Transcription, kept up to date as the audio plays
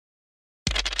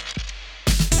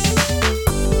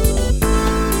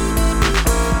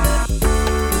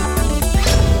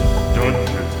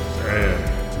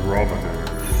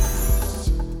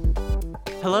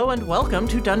and welcome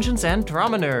to Dungeons and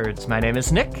Drama Nerds. My name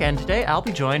is Nick, and today I'll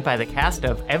be joined by the cast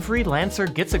of Every Lancer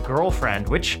Gets a Girlfriend,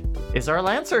 which is our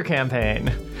Lancer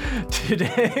campaign.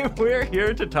 Today, we're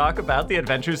here to talk about the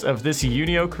adventures of this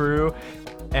Unio crew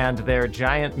and their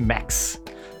giant mechs.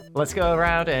 Let's go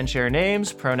around and share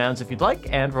names, pronouns if you'd like,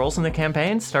 and roles in the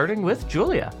campaign, starting with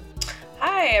Julia.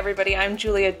 Hi, everybody. I'm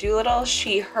Julia Doolittle,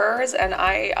 she, hers, and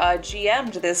I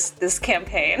GM'd this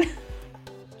campaign.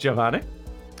 Giovanni.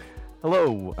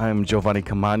 Hello, I'm Giovanni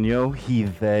Camagno, he,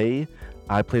 they.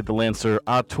 I played the Lancer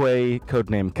Atwe,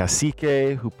 codename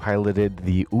Cacique, who piloted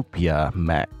the Upia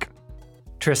mech.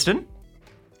 Tristan.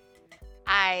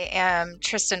 I am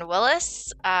Tristan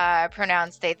Willis,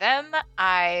 pronouns they, them.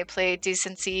 I played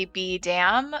Decency B.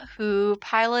 Dam, who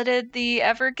piloted the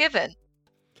Ever Given.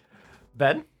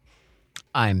 Ben.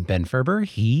 I'm Ben Ferber,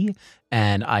 he,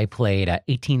 and I played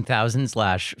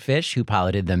 18,000/Fish, who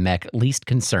piloted the mech Least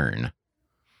Concern.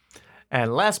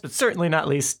 And last but certainly not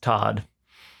least, Todd.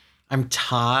 I'm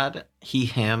Todd, he,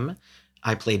 him.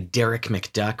 I played Derek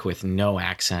McDuck with no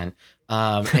accent.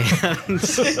 And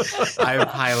I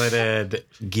piloted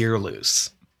Gear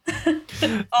Loose.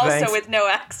 Also with no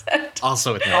accent.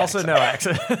 Also with no Also accent. no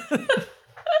accent.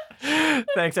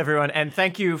 Thanks, everyone. And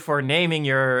thank you for naming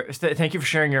thank you for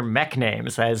sharing your mech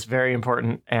names. That is very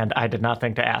important, and I did not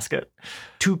think to ask it.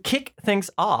 To kick things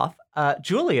off,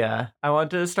 Julia, I want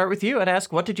to start with you and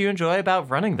ask, what did you enjoy about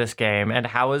running this game, and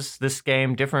how is this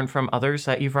game different from others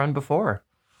that you've run before?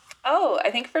 Oh,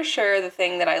 I think for sure the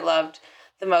thing that I loved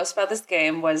the most about this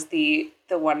game was the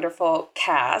wonderful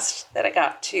cast that I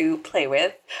got to play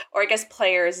with. Or I guess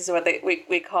players is what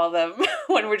we call them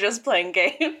when we're just playing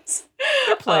games.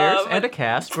 They're players and a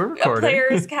cast. We're recording. A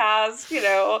players cast,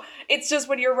 It's just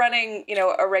when you're running,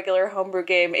 a regular homebrew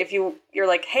game, if you're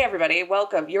like, hey, everybody,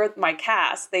 welcome, you're my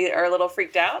cast. They are a little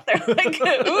freaked out. They're like,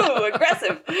 ooh,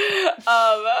 aggressive.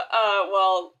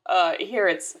 Here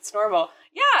it's normal.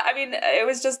 Yeah, I mean, it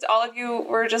was just, all of you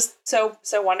were just so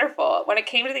wonderful. When it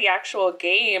came to the actual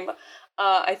game,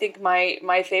 I think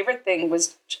my favorite thing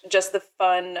was just the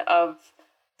fun of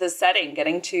the setting,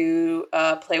 getting to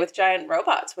play with giant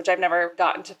robots, which I've never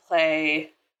gotten to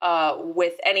play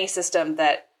with any system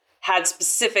that had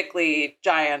specifically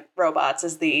giant robots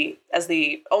as the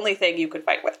only thing you could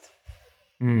fight with.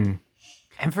 Mm.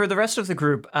 And for the rest of the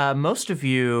group, most of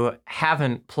you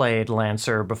haven't played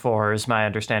Lancer before, is my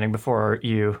understanding, before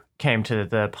you came to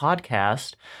the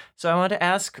podcast. So I want to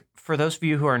ask, for those of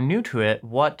you who are new to it,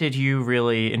 what did you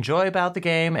really enjoy about the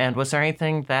game? And was there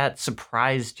anything that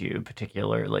surprised you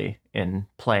particularly in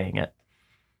playing it?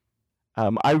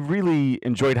 I really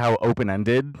enjoyed how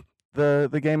open-ended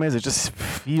the game is. It just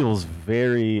feels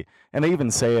very, and they even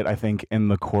say it, I think, in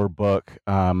the core book,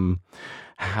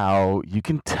 how you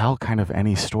can tell kind of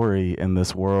any story in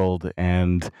this world.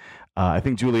 And I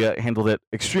think Julia handled it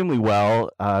extremely well.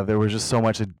 There was just so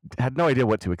much, I had no idea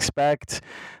what to expect,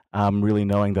 really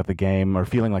knowing that the game, or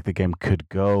feeling like the game could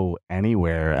go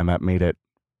anywhere, and that made it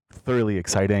thoroughly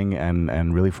exciting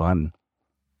and really fun.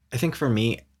 I think for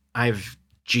me, I've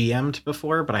GM'd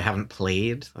before, but I haven't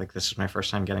played. Like, this is my first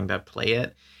time getting to play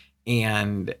it.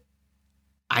 And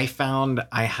I found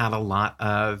I had a lot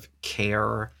of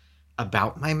care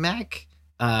about my mech,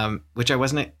 which I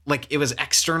wasn't, like, it was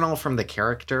external from the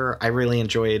character. I really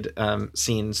enjoyed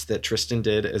scenes that Tristan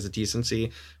did as a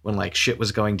Decency when, like, shit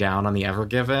was going down on the Ever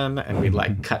Given, and we'd,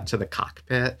 like, cut to the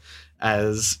cockpit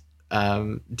as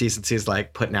Decency's,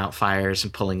 like, putting out fires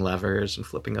and pulling levers and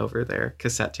flipping over their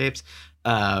cassette tapes.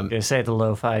 I'm gonna say the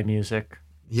lo-fi music.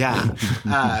 Yeah.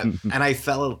 And I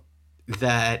felt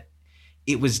that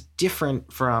it was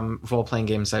different from role-playing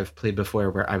games I've played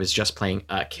before, where I was just playing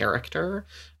a character,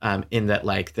 in that,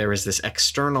 like, there was this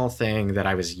external thing that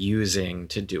I was using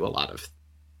to do a lot of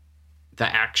the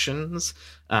actions,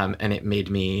 and it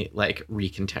made me, like,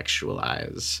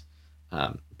 recontextualize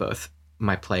both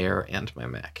my player and my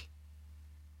mech.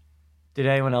 Did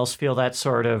anyone else feel that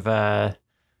sort of, I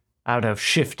don't know if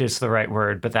shift is the right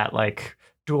word, but that, like,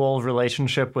 dual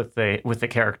relationship with the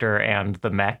character and the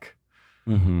mech?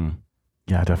 Mm-hmm.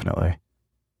 Yeah, definitely.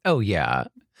 Oh, yeah.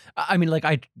 I mean, like,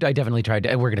 I definitely tried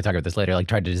to, we're going to talk about this later, like,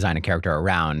 tried to design a character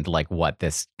around, like, what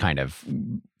this kind of,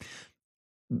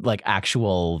 like,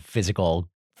 actual physical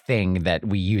thing that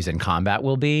we use in combat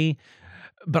will be.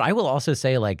 But I will also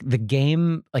say, like, the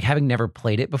game, like, having never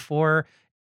played it before,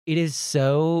 it is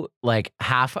so like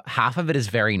half of it is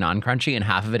very non-crunchy and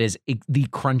half of it is the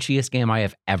crunchiest game I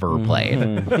have ever played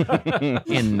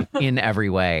in every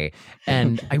way.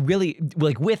 And I really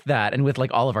like with that and with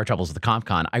like all of our troubles with the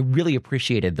CompCon, I really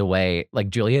appreciated the way like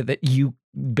Julia that you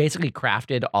basically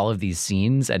crafted all of these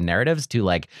scenes and narratives to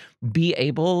like be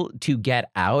able to get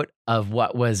out of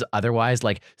what was otherwise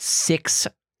like 6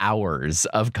 hours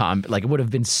of combat. Like it would have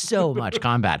been so much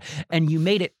combat, and you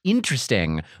made it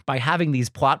interesting by having these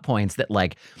plot points that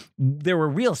like there were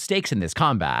real stakes in this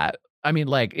combat. I mean,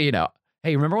 like, you know,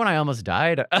 hey, remember when I almost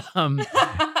died?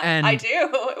 And I do.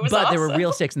 It was but awesome. there were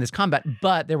real stakes in this combat,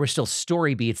 but there were still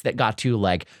story beats that got to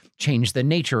like change the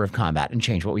nature of combat and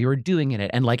change what we were doing in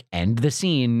it and like end the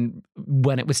scene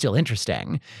when it was still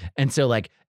interesting. And so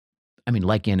like, I mean,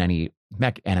 like in any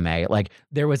mech anime, like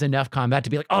there was enough combat to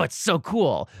be like, oh, it's so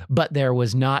cool. But there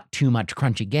was not too much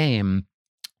crunchy game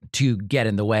to get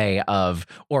in the way of,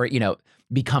 or, you know,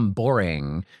 become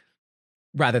boring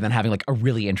rather than having like a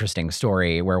really interesting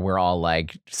story where we're all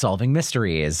like solving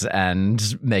mysteries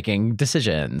and making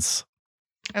decisions.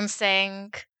 And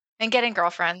saying, and getting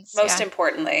girlfriends. Most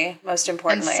importantly.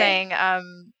 And saying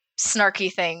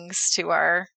snarky things to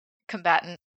our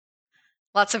combatant.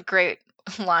 Lots of great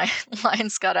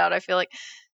lines got out, I feel like.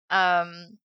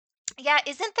 Yeah,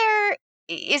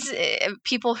 is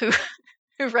people who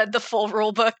read the full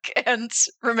rule book and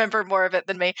remember more of it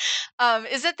than me,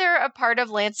 isn't there a part of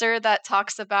Lancer that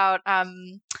talks about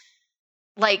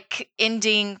like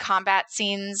ending combat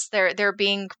scenes, there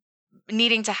being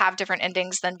needing to have different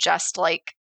endings than just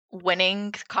like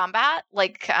winning combat,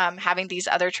 like having these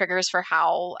other triggers for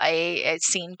how a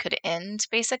scene could end,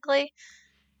 basically?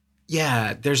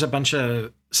 Yeah, there's a bunch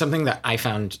of something that I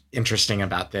found interesting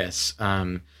about this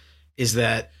is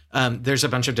that there's a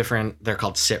bunch of different, they're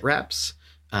called sit reps.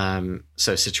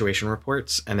 So situation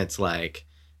reports. And it's like,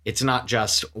 it's not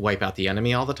just wipe out the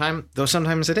enemy all the time, though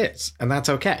sometimes it is, and that's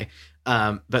okay.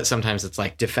 But sometimes it's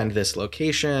like defend this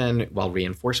location while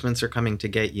reinforcements are coming to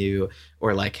get you,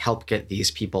 or like help get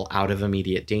these people out of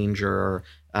immediate danger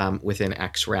within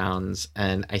X rounds.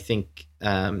 And I think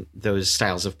those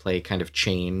styles of play kind of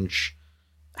change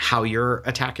how you're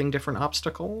attacking different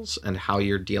obstacles and how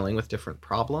you're dealing with different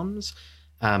problems,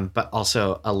 but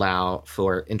also allow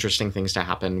for interesting things to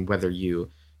happen, whether you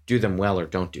do them well or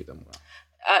don't do them well.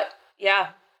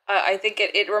 I think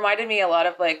it reminded me a lot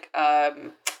of like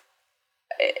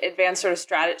advanced sort of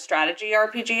strategy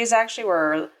RPGs, actually,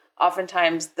 where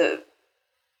oftentimes the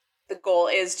goal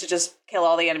is to just kill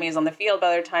all the enemies on the field, but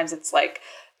other times it's like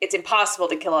it's impossible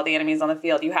to kill all the enemies on the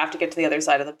field. You have to get to the other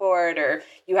side of the board, or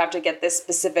you have to get this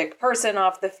specific person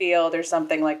off the field or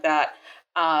something like that.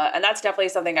 And that's definitely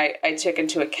something I took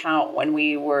into account when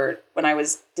I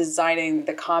was designing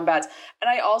the combats. And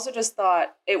I also just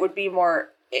thought it would be more,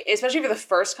 especially for the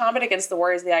first combat against the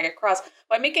Warriors of the Agate Cross,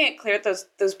 by making it clear that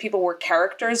those people were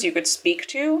characters you could speak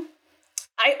to.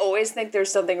 I always think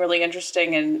there's something really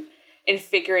interesting in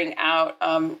figuring out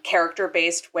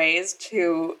character-based ways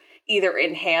to either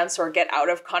enhance or get out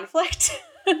of conflict.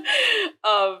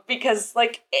 Because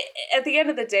like at the end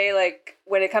of the day, like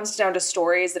when it comes down to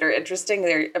stories that are interesting,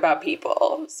 they're about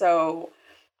people. So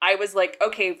I was like,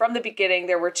 okay, from the beginning,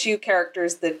 there were two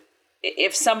characters that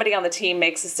if somebody on the team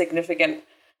makes a significant,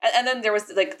 and then there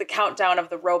was like the countdown of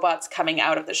the robots coming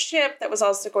out of the ship that was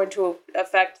also going to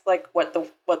affect like what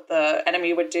the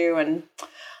enemy would do. And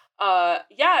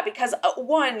because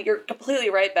one, you're completely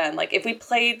right, Ben. Like if we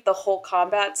played the whole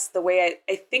combats the way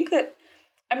I think that,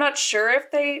 I'm not sure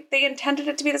if they intended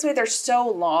it to be this way. They're so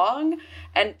long.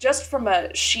 And just from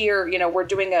a sheer, we're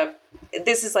doing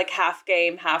this is like half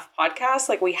game, half podcast.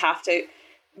 Like we have to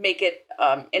make it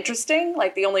interesting.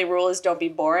 Like the only rule is don't be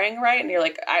boring, right? And you're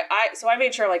like, so I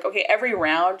made sure like, okay, every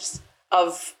round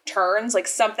of turns, like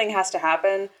something has to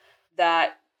happen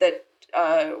that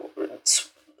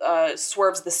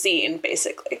swerves the scene,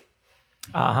 basically.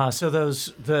 So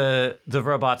the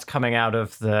robots coming out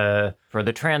of for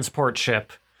the transport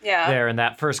ship there in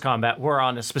that first combat were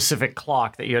on a specific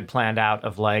clock that you had planned out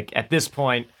of like, at this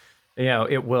point,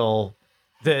 it will,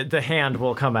 the hand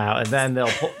will come out and then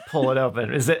they'll pull it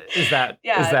open. Is that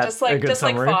just like, a good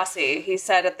summary? Like Fosse, he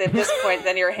said at this point,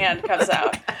 then your hand comes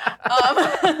out.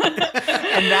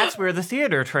 And that's where the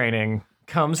theater training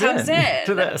comes in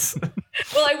to this.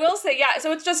 Well, I will say,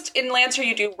 so it's just in Lancer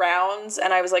you do rounds,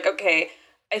 and I was like, okay,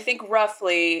 I think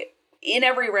roughly in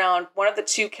every round, one of the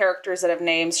two characters that have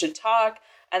names should talk,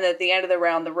 and at the end of the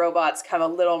round, the robots come a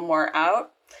little more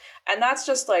out. And that's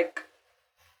just like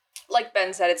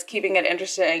Ben said, it's keeping it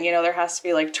interesting. There has to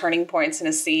be like turning points in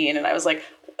a scene. And I was like,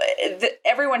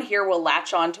 everyone here will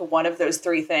latch on to one of those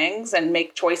three things and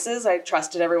make choices. I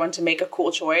trusted everyone to make a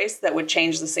cool choice that would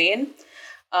change the scene.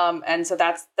 And so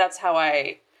that's how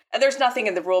and there's nothing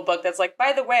in the rule book that's like,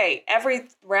 by the way, every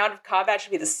round of combat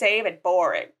should be the same and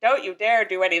boring. Don't you dare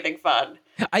do anything fun.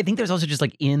 I think there's also just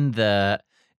like in the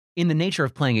nature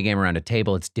of playing a game around a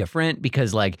table, it's different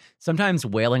because like sometimes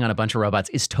wailing on a bunch of robots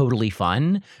is totally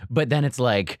fun, but then it's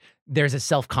like there's a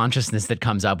self-consciousness that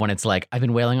comes up when it's like, I've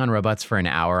been wailing on robots for an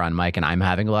hour on mic and I'm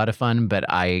having a lot of fun, but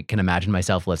I can imagine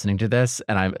myself listening to this.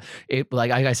 And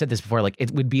like I said this before, like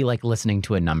it would be like listening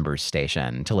to a numbers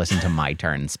station to listen to my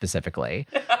turn specifically.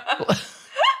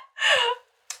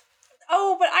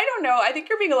 Oh, but I don't know. I think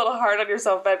you're being a little hard on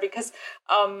yourself, Ben, because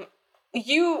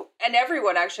you and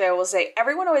everyone, actually, I will say,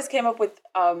 everyone always came up with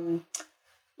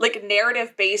like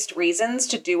narrative-based reasons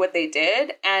to do what they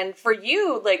did. And for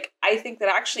you, like, I think that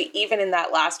actually even in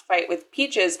that last fight with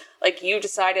Peaches, like, you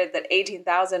decided that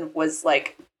 18,000 was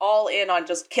like all in on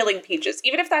just killing Peaches.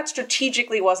 Even if that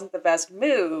strategically wasn't the best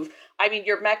move, I mean,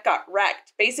 your mech got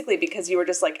wrecked basically because you were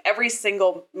just like, every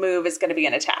single move is going to be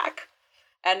an attack.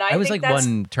 And I was think like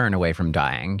one turn away from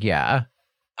dying. Yeah.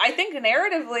 I think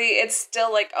narratively, it's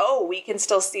still like, oh, we can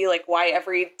still see like why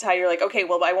every time you're like, okay,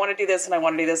 well, I want to do this and I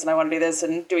want to do this and I want to do this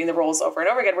and doing the rolls over and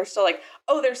over again. We're still like,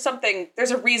 oh, there's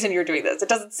a reason you're doing this. It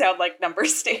doesn't sound like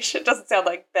Numbers Station. It doesn't sound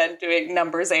like Ben doing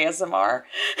numbers ASMR.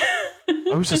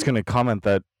 I was just going to comment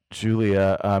that,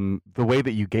 Julia, the way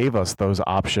that you gave us those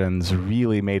options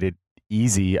really made it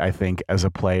easy, I think, as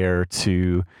a player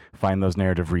to find those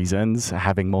narrative reasons,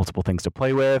 having multiple things to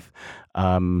play with.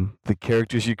 The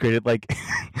characters you created, like,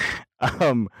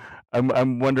 I'm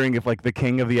wondering if, like, the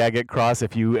King of the Agate Cross,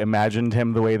 if you imagined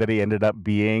him the way that he ended up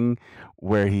being,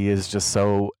 where he is just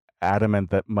so adamant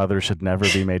that Mother should never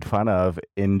be made fun of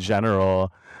in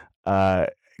general,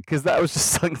 because that was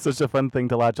just like such a fun thing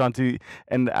to latch onto.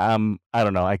 And I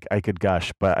don't know, I could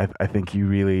gush, but I think you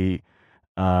really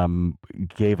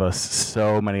gave us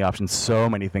so many options, so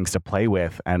many things to play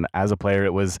with, and as a player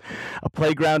it was a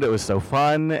playground. It was so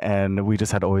fun, and we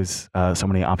just had always so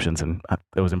many options, and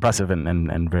it was impressive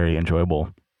and very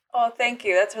enjoyable. Oh, thank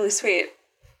you, that's really sweet.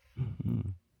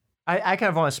 I kind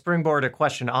of want to springboard a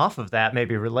question off of that,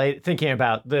 maybe thinking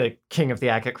about the King of the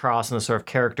Agate Cross and the sort of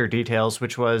character details,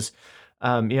 which was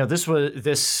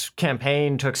this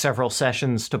campaign took several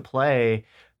sessions to play.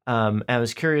 And I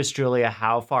was curious, Julia,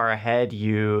 how far ahead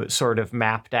you sort of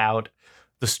mapped out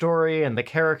the story and the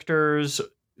characters,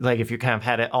 like if you kind of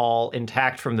had it all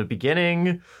intact from the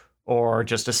beginning, or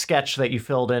just a sketch that you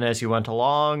filled in as you went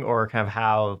along, or kind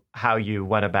of how you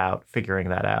went about figuring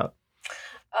that out.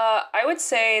 I would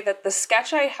say that the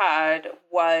sketch I had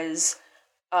was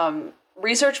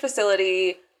research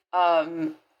facility,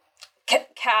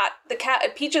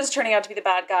 Peaches turning out to be the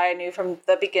bad guy I knew from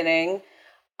the beginning.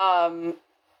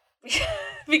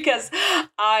 Because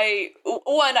I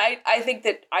think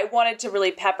that I wanted to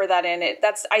really pepper that in.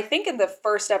 That's I think in the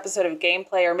first episode of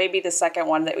gameplay, or maybe the second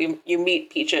one, that you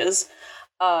meet Peaches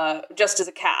just as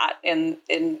a cat in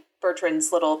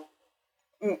Bertrand's little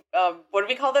what do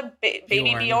we call them?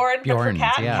 Baby Bjorn? Bjorn,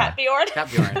 cat? Yeah. Cat Bjorn?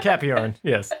 Cat Bjorn. Cat Bjorn,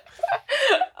 yes.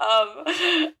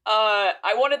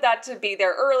 I wanted that to be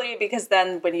there early because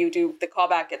then when you do the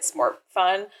callback, it's more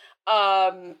fun.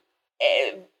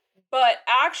 But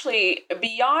actually,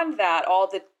 beyond that, all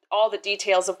the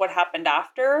details of what happened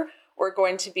after were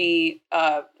going to be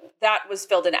that was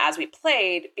filled in as we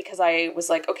played, because I was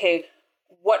like, okay,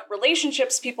 what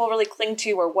relationships people really cling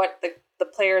to, or what the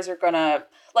players are gonna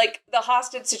like. The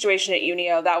hostage situation at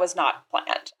Unio, that was not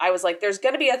planned. I was like, there's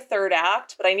gonna be a third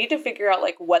act, but I need to figure out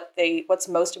like what's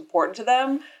most important to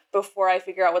them before I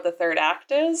figure out what the third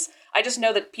act is. I just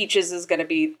know that Peaches is going to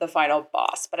be the final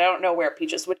boss, but I don't know where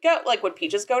Peaches would go. Like, would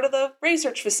Peaches go to the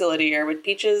research facility, or would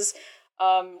Peaches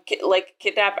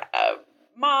kidnap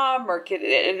Mom, or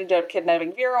end up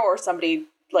kidnapping Vera, or somebody,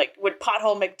 like, would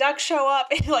Pothole McDuck show up?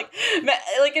 like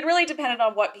it really depended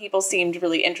on what people seemed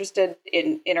really interested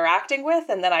in interacting with.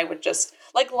 And then I would just,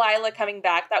 like, Lila coming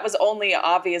back, that was only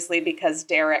obviously because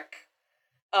Derek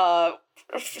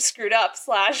screwed up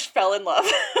 / fell in love.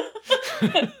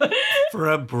 For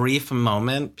a brief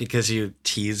moment, because you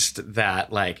teased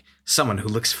that, like, someone who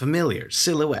looks familiar,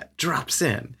 silhouette, drops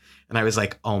in. And I was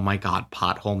like, oh my God,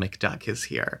 Pothole McDuck is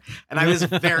here. And I was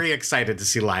very excited to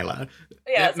see Lila.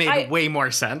 Yes, that made way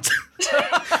more sense.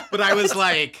 But I was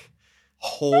like,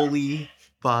 holy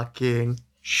fucking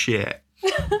shit.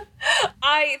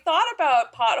 I thought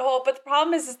about Pothole, but the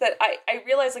problem is that I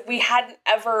realized, like, we hadn't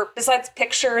ever, besides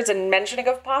pictures and mentioning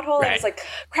of Pothole, I was like,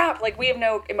 crap, like, we have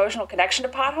no emotional connection to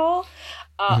Pothole.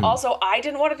 Also, I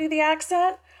didn't want to do the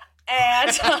accent.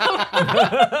 And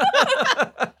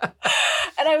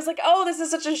and I was like, oh, this is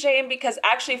such a shame because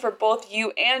actually for both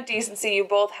you and Decency, you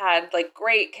both had like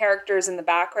great characters in the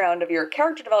background of your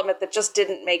character development that just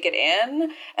didn't make it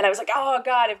in. And I was like, oh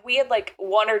God, if we had like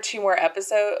one or two more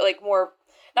episodes, like more,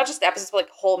 not just episodes, but like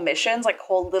whole missions, like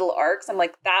whole little arcs. I'm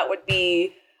like, that would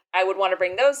be, I would want to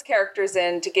bring those characters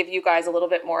in to give you guys a little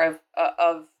bit more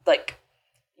of like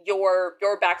your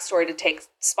backstory to take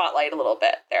spotlight a little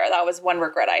bit there. That was one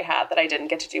regret I had, that I didn't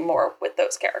get to do more with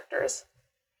those characters.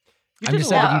 I'm just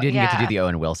sad that you didn't get to do the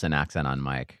Owen Wilson accent on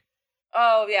Mike.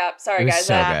 Oh yeah, sorry It was guys.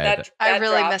 so That I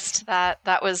really dropped. missed that.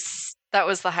 That was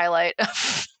the highlight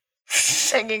of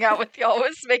hanging out with y'all,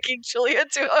 was making Julia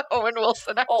do a Owen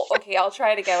Wilson accent. Oh, okay, I'll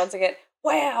try it again once again.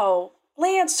 Wow,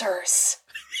 Lancers.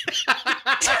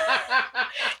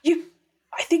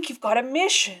 I think you've got a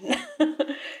mission.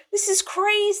 This is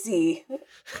crazy.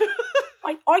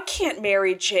 I can't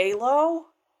marry J-Lo.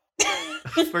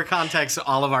 For context,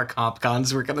 all of our comp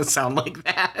cons were gonna sound like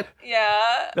that.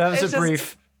 Yeah. That was it's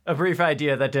a brief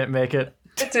idea that didn't make it.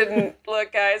 It didn't.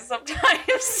 Look, guys,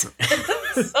 sometimes.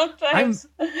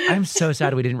 I'm so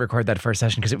sad we didn't record that first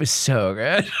session because it was so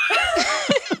good.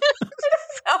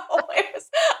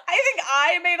 I think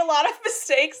I made a lot of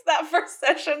mistakes that first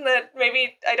session that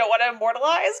maybe I don't want to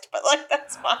immortalize, but like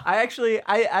that's fine.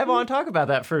 I want to talk about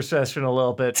that first session a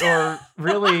little bit, or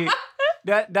really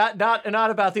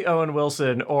not about the Owen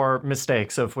Wilson or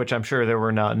mistakes, of which I'm sure there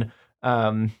were none.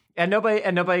 And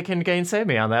nobody can gainsay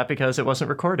me on that because it wasn't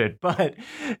recorded. But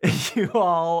you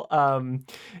all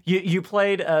you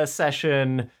played a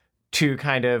session to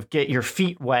kind of get your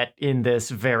feet wet in this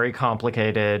very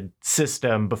complicated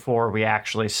system before we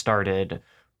actually started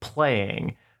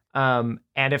playing. And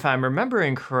if I'm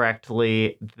remembering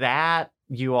correctly, that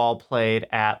you all played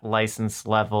at license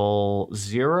level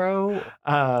 0.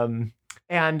 And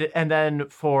then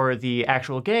for the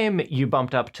actual game, you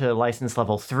bumped up to license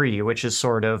level 3, which is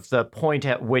sort of the point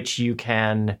at which you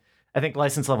can... I think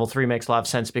license level 3 makes a lot of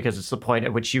sense because it's the point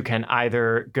at which you can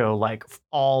either go like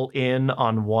all in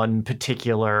on one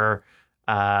particular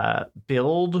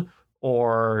build,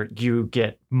 or you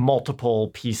get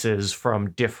multiple pieces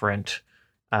from different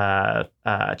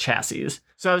chassis.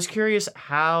 So I was curious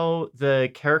how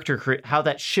how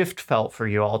that shift felt for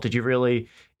you all. Did you really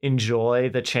enjoy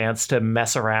the chance to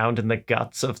mess around in the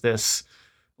guts of this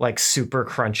like super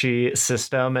crunchy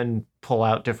system and pull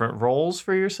out different roles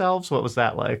for yourselves? What was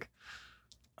that like?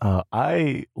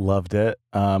 I loved it.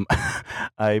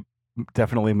 I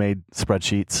definitely made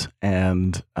spreadsheets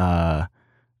and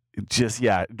just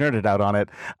nerded out on it.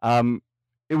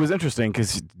 It was interesting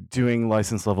because doing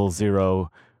license level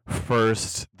 0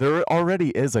 first, there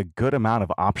already is a good amount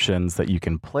of options that you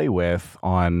can play with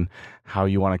on how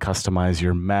you want to customize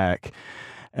your mech.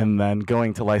 And then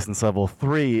going to license level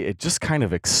 3, it just kind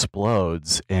of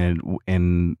explodes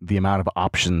in the amount of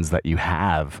options that you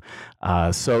have.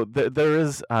 So there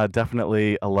is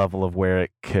definitely a level of where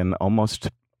it can almost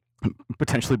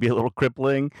potentially be a little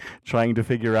crippling, trying to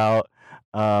figure out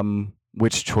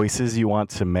which choices you want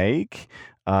to make,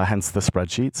 hence the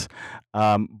spreadsheets.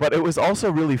 But it was also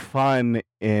really fun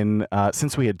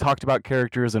since we had talked about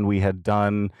characters and we had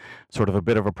done sort of a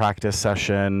bit of a practice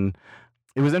session.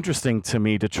 It was interesting to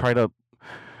me to try to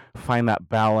find that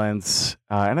balance,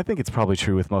 and I think it's probably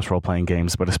true with most role-playing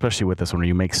games, but especially with this one where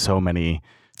you make so many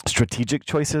strategic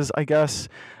choices, I guess,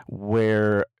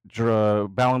 where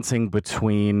balancing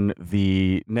between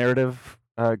the narrative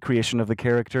creation of the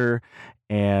character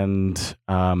and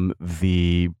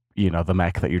the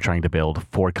mech that you're trying to build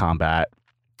for combat,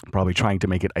 probably trying to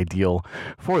make it ideal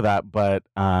for that, but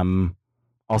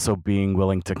also being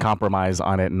willing to compromise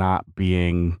on it not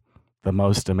being the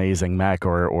most amazing mech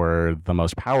or the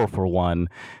most powerful one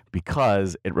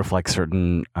because it reflects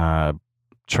certain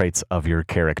traits of your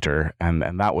character. And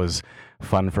that was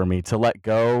fun for me to let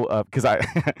go of, because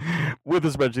with the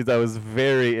spreadsheets, I was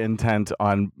very intent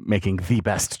on making the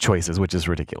best choices, which is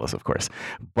ridiculous, of course.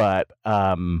 But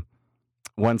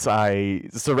once I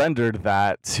surrendered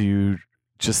that to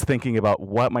just thinking about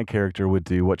what my character would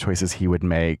do, what choices he would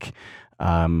make,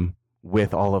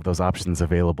 with all of those options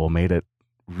available, made it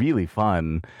really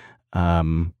fun.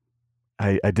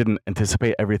 I didn't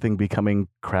anticipate everything becoming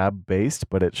crab based,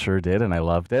 but it sure did, and I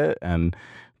loved it. And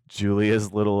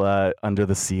Julia's little under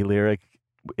the sea lyric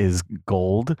is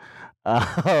gold.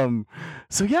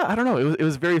 So yeah, I don't know. It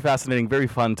was very fascinating, very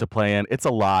fun to play in. It's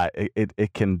a lot.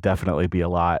 It can definitely be a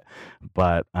lot,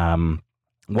 but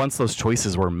once those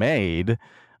choices were made,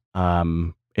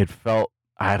 it felt,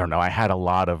 I don't know, I had a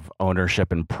lot of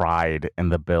ownership and pride in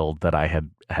the build that I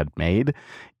had made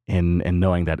in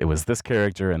knowing that it was this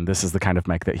character and this is the kind of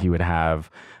mech that he would have.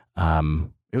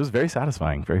 It was very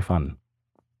satisfying, very fun.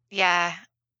 Yeah.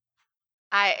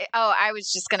 I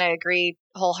was just gonna agree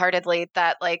wholeheartedly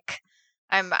that like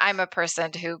I'm a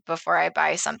person who before I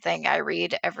buy something I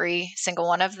read every single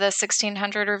one of the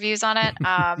 1,600 reviews on it.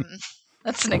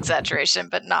 That's an exaggeration,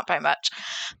 but not by much.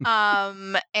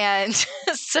 And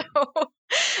so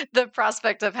the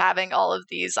prospect of having all of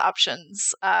these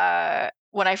options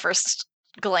when I first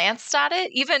glanced at it,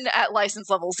 even at license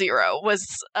level 0, was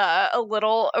a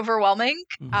little overwhelming.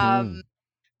 Mhm.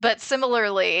 But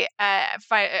similarly,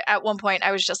 at one point,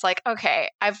 I was just like, okay,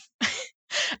 I've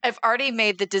already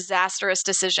made the disastrous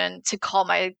decision to call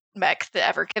my mech the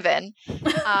Ever Given.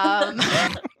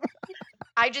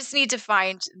 I just need to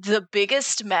find the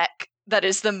biggest mech that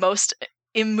is the most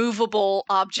immovable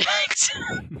object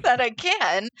that I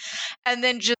can, and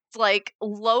then just like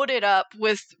load it up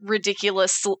with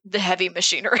ridiculous the heavy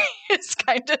machinery is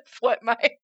kind of what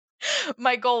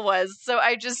my goal was. So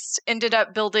I just ended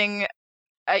up building,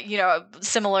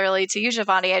 similarly to you,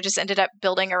 Giovanni, I just ended up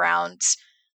building around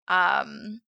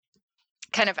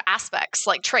kind of aspects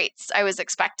like traits I was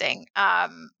expecting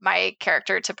my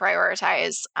character to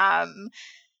prioritize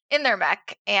in their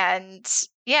mech. And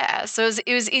yeah, so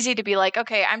it was easy to be like,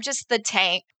 okay, I'm just the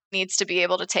tank, needs to be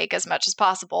able to take as much as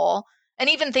possible. And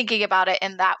even thinking about it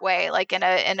in that way, like in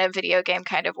a video game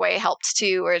kind of way, helped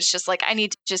too, where it's just like I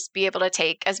need to just be able to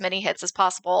take as many hits as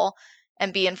possible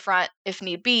and be in front if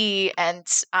need be, and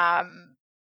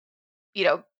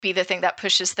be the thing that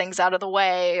pushes things out of the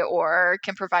way or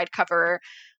can provide cover.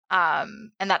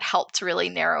 And that helped really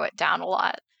narrow it down a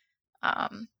lot.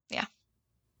 Yeah.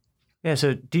 Yeah,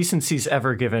 so Decency's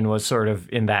Ever Given was sort of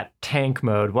in that tank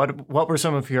mode. What were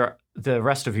some of the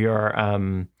rest of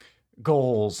your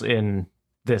goals in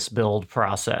this build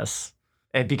process?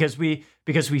 And because we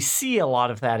see a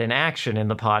lot of that in action in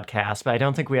the podcast, but I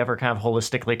don't think we ever kind of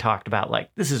holistically talked about like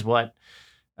this is what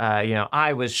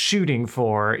I was shooting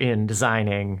for in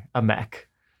designing a mech.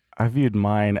 I viewed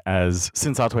mine as,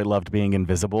 since Otway loved being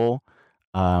invisible,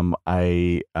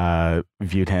 I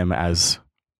viewed him as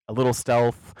a little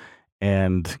stealth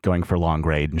and going for long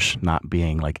range, not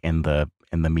being like in the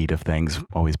meat of things,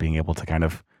 always being able to kind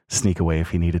of sneak away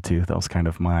if he needed to. That was kind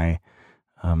of my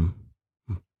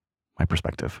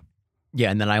perspective. Yeah,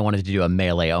 and then I wanted to do a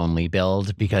melee only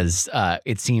build because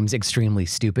it seems extremely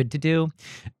stupid to do,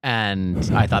 and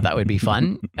I thought that would be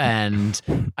fun. And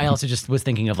I also just was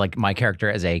thinking of like my character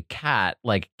as a cat.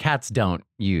 Like cats don't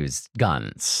use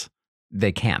guns;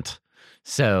 they can't.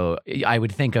 So I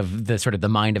would think of the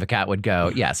mind of a cat would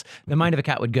go, yes, the mind of a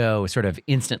cat would go sort of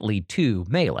instantly to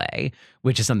melee,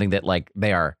 which is something that like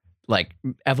they are like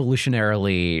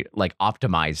evolutionarily like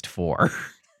optimized for.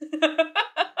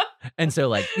 And so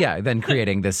like, yeah, then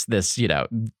creating this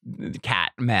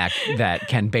cat mech that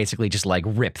can basically just like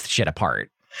rip shit apart.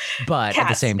 But at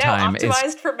the same time,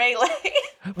 optimized for melee.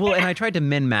 Well, and I tried to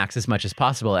min-max as much as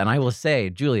possible. And I will say,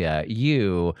 Julia,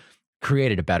 you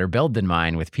created a better build than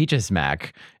mine with Peach's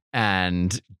mech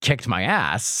and kicked my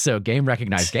ass. So game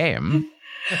recognized game.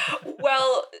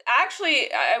 Well,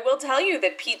 actually, I will tell you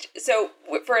that Peach. So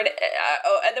for and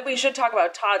then we should talk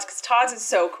about Todd's because Todd's is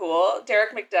so cool.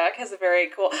 Derek McDuck has a very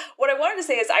cool. What I wanted to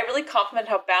say is I really compliment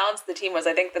how balanced the team was.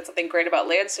 I think that's something great about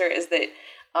Lancer is that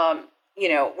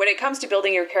when it comes to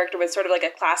building your character with sort of like a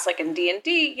class like in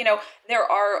D&D,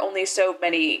 there are only so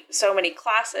many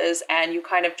classes, and you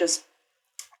kind of just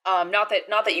not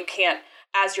that you can't.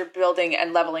 As you're building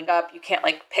and leveling up, you can't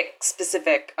like pick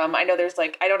specific. I know there's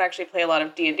like I don't actually play a lot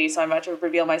of D&D, so I'm about to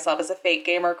reveal myself as a fake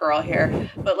gamer girl here.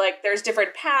 But like there's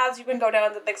different paths you can go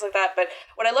down and things like that. But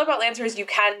what I love about Lancer is you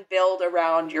can build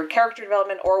around your character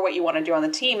development or what you want to do on the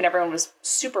team, and everyone was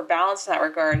super balanced in that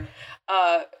regard.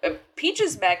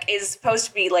 Peach's mech is supposed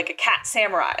to be like a cat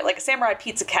samurai, like a samurai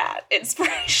pizza cat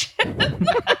inspiration.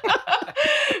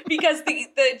 Because the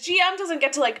GM doesn't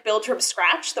get to like build from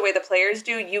scratch the way the players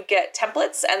do. You get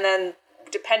templates, and then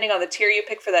depending on the tier you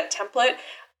pick for that template,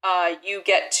 you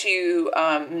get to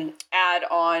add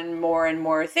on more and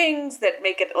more things that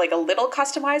make it like a little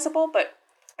customizable. But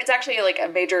it's actually like a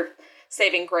major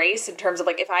saving grace in terms of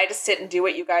like if I had to sit and do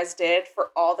what you guys did for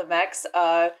all the mechs,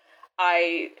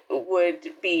 I would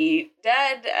be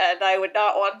dead, and I would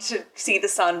not want to see the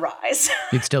sun rise.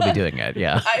 You'd still be doing it,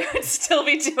 yeah. I would still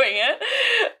be doing it.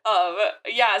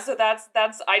 So that's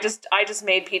I just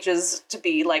made Peaches to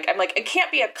be like, I'm like, it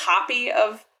can't be a copy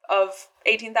of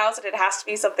 18,000. It has to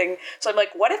be something. So I'm like,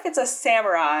 what if it's a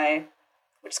samurai,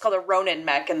 which is called a Ronin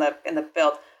mech in the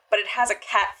build, but it has a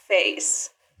cat face.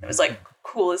 It was like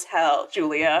cool as hell,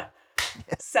 Julia.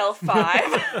 Yes. Sell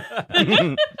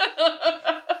 5.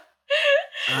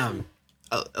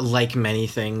 like many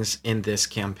things in this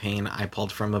campaign, I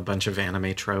pulled from a bunch of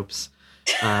anime tropes.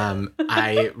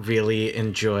 I really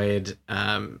enjoyed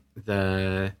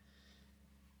the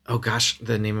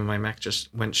name of my mech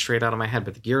just went straight out of my head,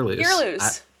 but the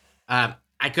Gearloose.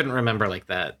 I couldn't remember like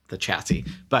the chassis,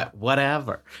 but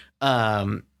whatever.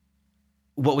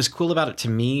 What was cool about it to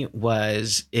me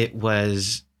was it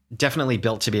was definitely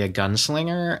built to be a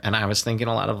gunslinger, and I was thinking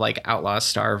a lot of like Outlaw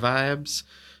Star vibes,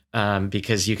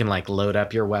 because you can like load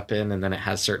up your weapon and then it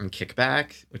has certain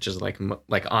kickback, which is like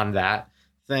on that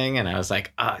thing, and I was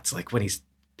like, it's like when he's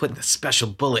putting the special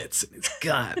bullets in his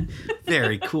gun.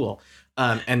 Very cool.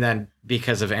 And then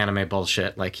because of anime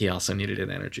bullshit, like he also needed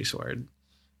an energy sword,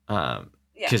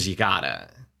 because you gotta,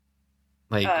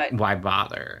 like, why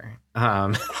bother?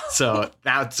 So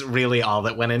that's really all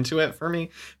that went into it for me,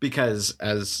 because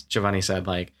as Giovanni said,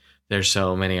 like, there's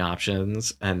so many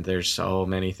options and there's so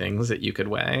many things that you could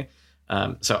weigh.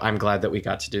 So I'm glad that we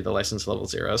got to do the license level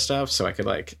 0 stuff, so I could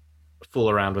like fool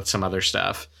around with some other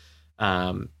stuff,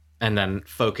 and then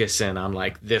focus in on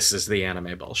like, this is the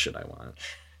anime bullshit I want.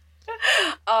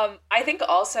 I think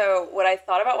also what I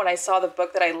thought about when I saw the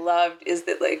book that I loved is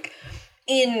that, like,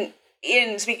 in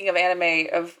speaking of anime,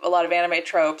 of a lot of anime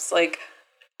tropes, like,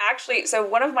 actually, so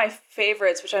one of my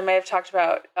favorites, which I may have talked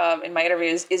about in my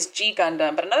interviews, is G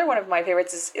Gundam, but another one of my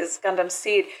favorites is Gundam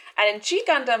Seed. And in G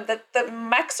Gundam, the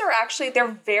mechs are actually, they're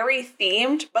very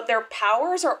themed, but their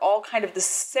powers are all kind of the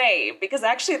same, because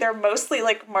actually they're mostly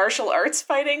like martial arts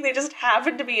fighting, they just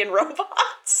happen to be in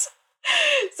robots.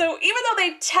 So even though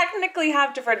they technically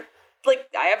have different, like,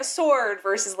 I have a sword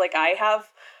versus like I have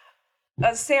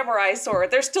a samurai sword,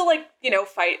 they're still like,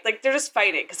 fight, like they're just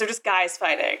fighting because they're just guys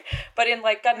fighting. But in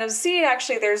like Gundam Seed,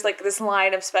 actually there's like this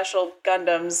line of special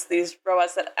Gundams, these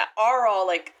robots that are all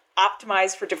like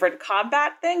optimized for different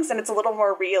combat things, and it's a little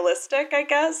more realistic, I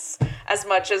guess, as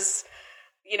much as,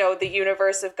 the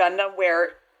universe of Gundam where,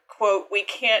 quote, we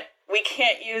can't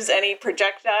use any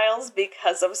projectiles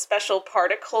because of special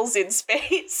particles in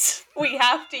space. We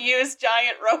have to use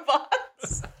giant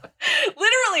robots.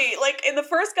 Literally, like in the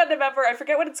first Gundam ever, I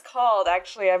forget what it's called,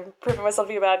 actually. I'm proving myself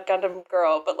to be a bad Gundam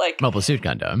girl, but like... Mobile Suit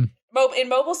Gundam. In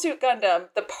Mobile Suit Gundam,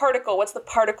 the particle, what's the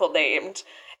particle named?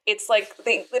 It's like,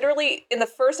 they literally, in the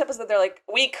first episode, they're like,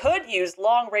 we could use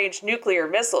long-range nuclear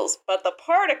missiles, but the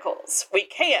particles, we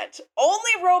can't.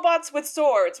 Only robots with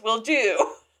swords will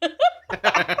do. And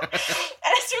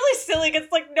it's really silly because,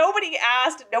 like, nobody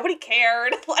asked, nobody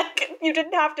cared. Like, you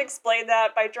didn't have to explain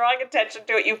that. By drawing attention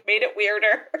to it, you've made it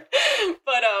weirder.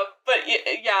 But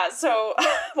yeah. So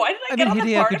why did I get on the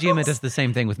Hideo particles? Kojima does the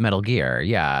same thing with Metal Gear.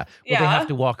 Yeah. Well, they have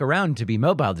to walk around to be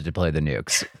mobile to deploy the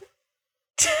nukes.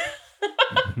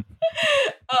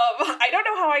 I don't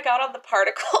know how I got on the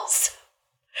particles.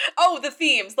 Oh, the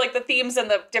themes, like the themes and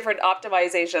the different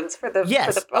optimizations for the yes.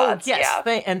 For the bots. Oh, yes.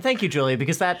 Yeah. And thank you, Julie,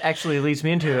 because that actually leads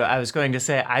me into, I was going to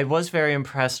say, I was very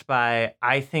impressed by,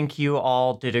 I think you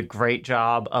all did a great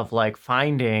job of like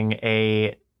finding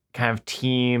a kind of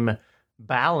team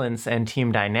balance and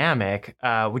team dynamic,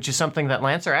 which is something that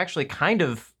Lancer actually kind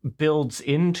of builds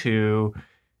into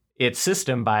its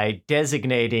system by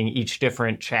designating each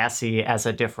different chassis as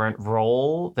a different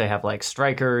role. They have like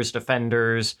strikers,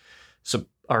 defenders,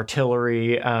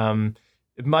 artillery,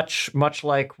 much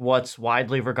like what's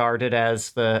widely regarded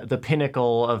as the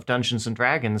pinnacle of Dungeons and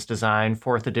Dragons design,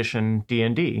 4th edition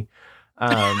D&D.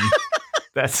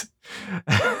 That's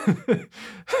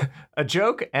a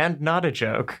joke and not a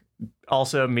joke.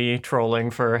 Also me trolling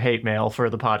for hate mail for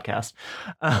the podcast.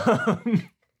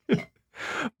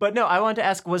 But no, I wanted to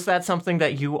ask, was that something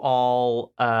that you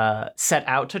all set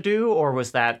out to do, or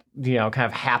was that, kind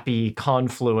of happy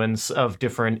confluence of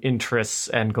different interests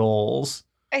and goals?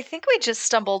 I think we just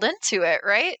stumbled into it,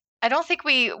 right? I don't think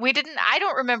we didn't, I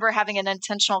don't remember having an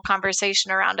intentional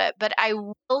conversation around it, but I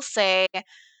will say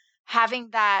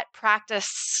having that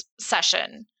practice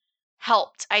session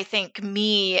helped, I think,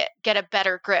 me get a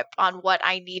better grip on what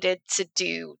I needed to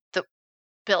do the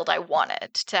build I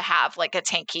wanted to have, like a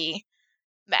tanky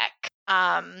mech.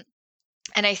 And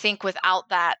I think without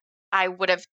that,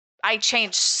 I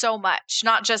changed so much,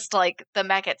 not just like the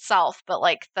mech itself, but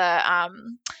like the,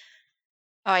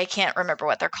 I can't remember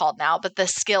what they're called now, but the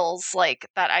skills like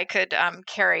that I could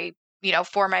carry,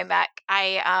 for my mech.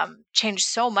 I changed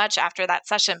so much after that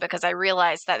session because I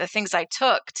realized that the things I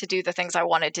took to do the things I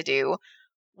wanted to do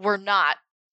were not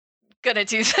going to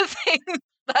do the thing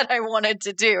that I wanted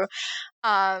to do.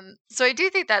 So I do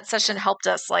think that session helped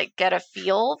us like get a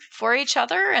feel for each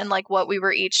other and like what we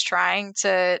were each trying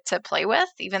to play with,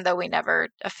 even though we never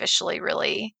officially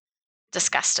really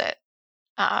discussed it.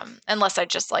 Unless I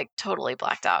just like totally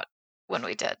blacked out when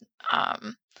we did.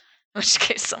 In which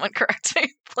case, someone correct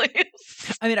me,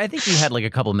 please. I mean, I think we had like a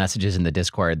couple messages in the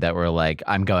Discord that were like,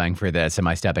 I'm going for this. Am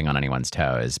I stepping on anyone's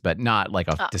toes? But not like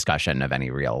a discussion of any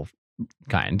real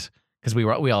kind. Because we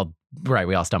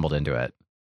all stumbled into it.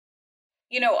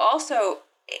 Also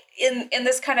in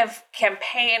this kind of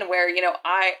campaign where,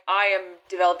 I am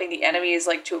developing the enemies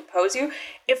like to oppose you.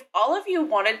 If all of you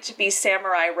wanted to be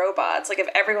samurai robots, like if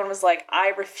everyone was like,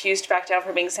 I refuse to back down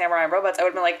from being samurai robots, I would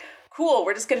have been like, cool,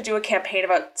 we're just going to do a campaign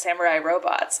about samurai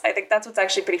robots. I think that's what's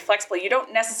actually pretty flexible. You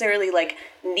don't necessarily like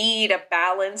need a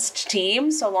balanced team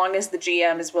so long as the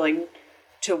GM is willing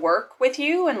to work with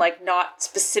you and like not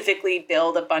specifically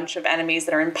build a bunch of enemies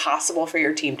that are impossible for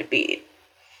your team to beat.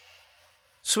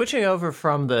 Switching over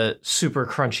from the super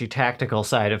crunchy tactical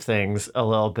side of things a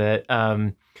little bit,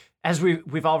 as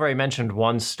we've already mentioned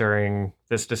once during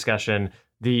this discussion,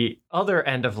 the other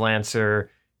end of Lancer,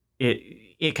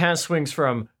 it kind of swings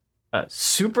from a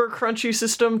super crunchy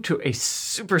system to a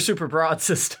super, super broad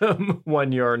system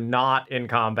when you're not in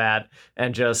combat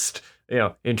and just,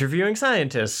 interviewing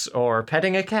scientists or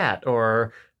petting a cat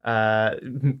or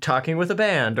talking with a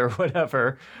band or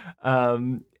whatever.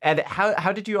 And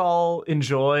how did you all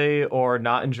enjoy or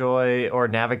not enjoy or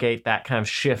navigate that kind of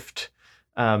shift?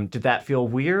 Did that feel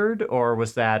weird, or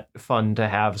was that fun to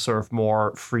have sort of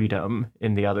more freedom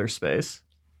in the other space?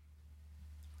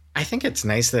 I think it's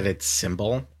nice that it's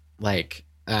simple. Like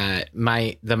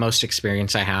the most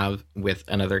experience I have with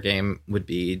another game would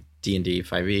be D&D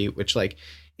 5e, which like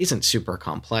isn't super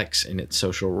complex in its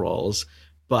social roles,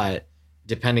 but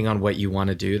depending on what you want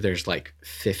to do, there's like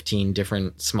 15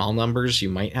 different small numbers you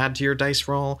might add to your dice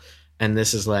roll. And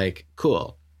this is like,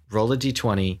 cool, roll a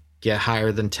d20, get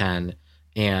higher than 10.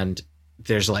 And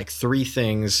there's like 3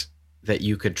 things that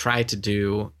you could try to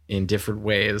do in different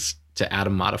ways to add a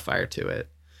modifier to it.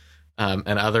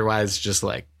 And otherwise just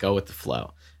like go with the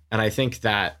flow. And I think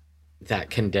that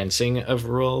condensing of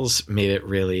rules made it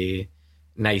really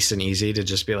nice and easy to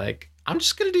just be like, I'm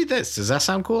just going to do this. Does that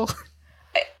sound cool?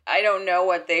 I don't know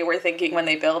what they were thinking when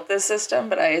they built this system,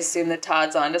 but I assume that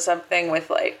Todd's onto something with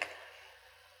like,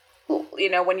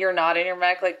 when you're not in your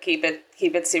mech, like keep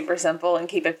it super simple and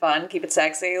keep it fun, keep it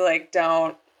sexy. Like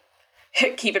don't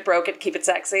keep it broken, keep it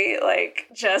sexy. Like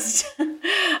just, and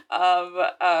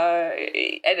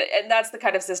that's the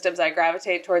kind of systems I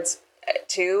gravitate towards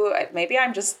too. Maybe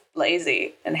I'm just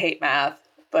lazy and hate math,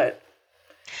 but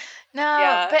no,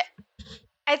 yeah. But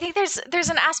I think there's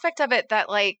an aspect of it that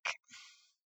like,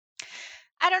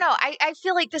 I don't know. I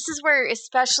feel like this is where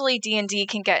especially D&D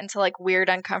can get into like weird,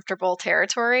 uncomfortable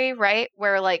territory, right?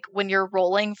 Where like when you're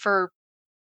rolling for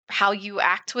how you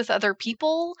act with other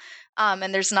people,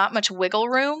 and there's not much wiggle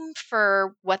room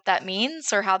for what that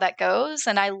means or how that goes.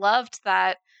 And I loved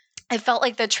that it felt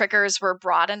like the triggers were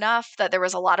broad enough that there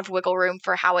was a lot of wiggle room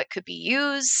for how it could be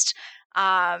used,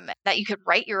 that you could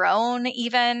write your own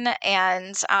even,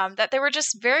 and that they were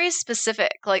just very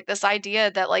specific. Like this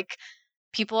idea that like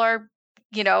people are,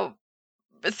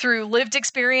 through lived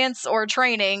experience or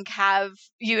training have,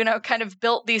 kind of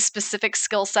built these specific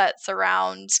skill sets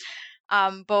around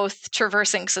both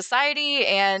traversing society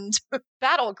and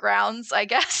battlegrounds, I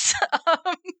guess.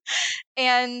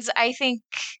 And I think,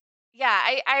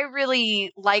 I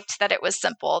really liked that it was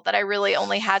simple, that I really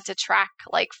only had to track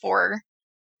like 4,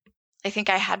 I think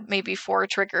I had maybe 4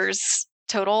 triggers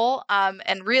total.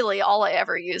 And really all I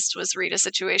ever used was read a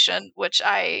situation, which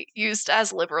I used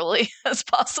as liberally as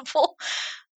possible.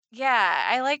 Yeah,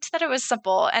 I liked that it was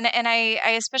simple. And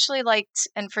I especially liked,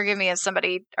 and forgive me if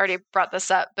somebody already brought this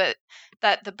up, but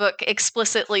that the book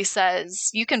explicitly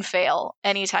says you can fail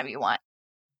anytime you want.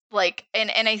 Like, and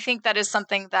I think that is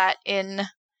something that in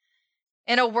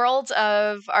a world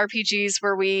of RPGs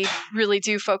where we really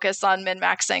do focus on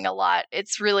min-maxing a lot,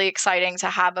 it's really exciting to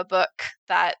have a book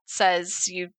that says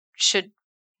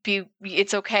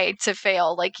it's okay to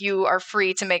fail. Like you are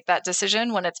free to make that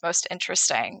decision when it's most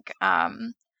interesting.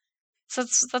 So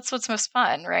that's what's most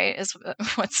fun, right? Is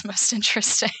what's most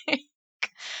interesting.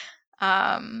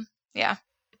 Yeah.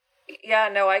 Yeah,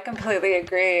 no, I completely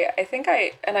agree. I think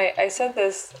I said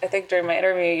this, I think during my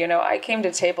interview, I came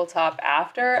to tabletop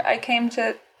after I came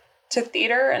to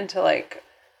theater and to like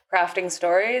crafting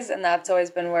stories. And that's always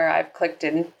been where I've clicked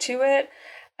into it.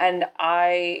 And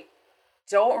I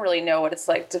don't really know what it's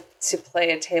like to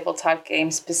play a tabletop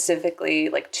game specifically,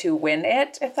 like to win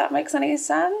it, if that makes any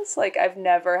sense. Like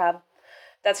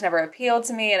that's never appealed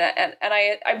to me. And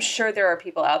I'm sure there are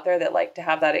people out there that like to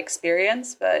have that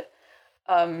experience, but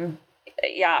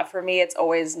for me, it's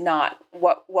always not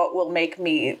what will make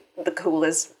me the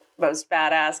coolest, most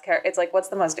badass character. It's like, what's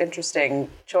the most interesting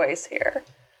choice here?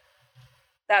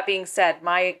 That being said,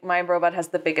 my robot has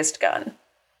the biggest gun.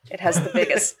 It has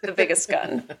the biggest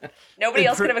gun. Nobody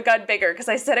else could have a gun bigger because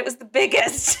I said it was the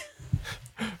biggest.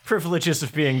 Privileges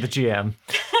of being the GM.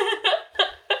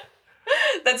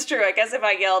 That's true. I guess if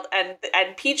I yelled and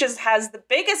Peaches has the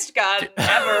biggest gun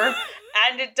ever,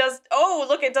 and it does. Oh,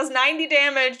 look! It does 90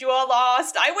 damage. You all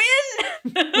lost. I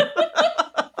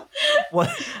win.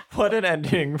 What an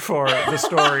ending for the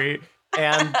story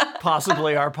and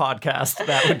possibly our podcast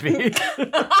that would be.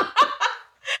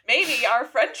 Maybe our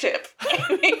friendship.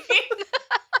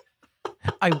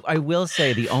 I will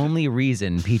say the only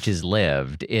reason Peaches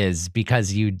lived is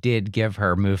because you did give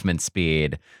her movement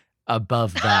speed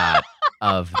above that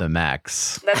of the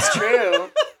mechs. That's true.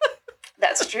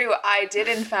 That's true. I did,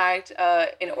 in fact,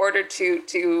 in order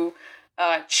to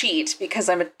cheat, because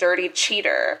I'm a dirty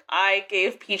cheater, I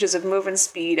gave Peaches a movement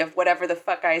speed of whatever the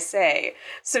fuck I say,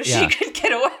 so she could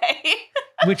get away.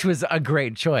 Which was a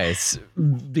great choice,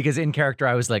 because in character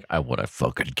I was like, I want to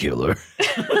fucking kill her.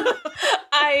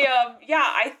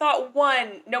 I thought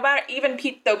no matter, even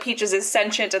though Peaches is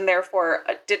sentient and therefore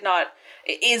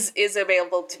is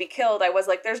available to be killed, I was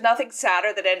like, there's nothing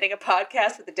sadder than ending a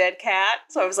podcast with a dead cat.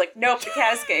 So I was like, nope, the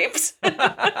cat escapes.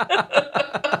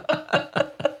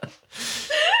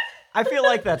 I feel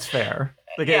like that's fair.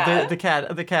 The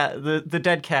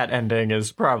dead cat ending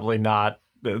is probably not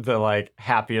the like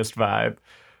happiest vibe.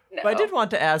 No. But I did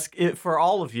want to ask it for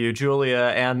all of you,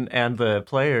 Julia and the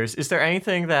players, is there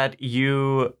anything that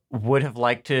you would have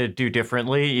liked to do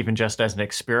differently, even just as an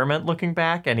experiment looking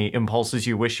back? Any impulses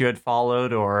you wish you had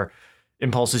followed or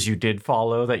impulses you did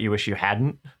follow that you wish you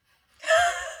hadn't?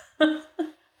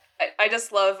 I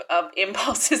just love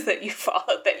impulses that you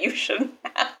followed that you shouldn't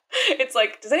have. It's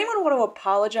like, does anyone want to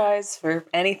apologize for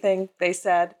anything they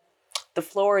said? The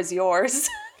floor is yours.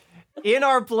 In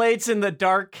our Blades in the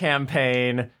Dark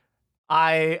campaign,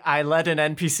 I led an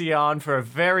NPC on for a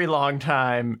very long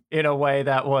time in a way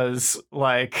that was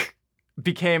like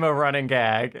became a running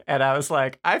gag, and I was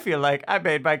like, I feel like I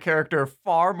made my character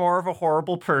far more of a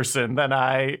horrible person than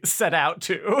I set out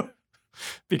to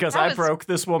because I broke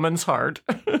this woman's heart.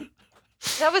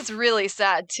 That was really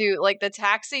sad too, like the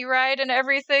taxi ride and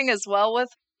everything as well. With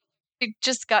she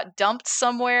just got dumped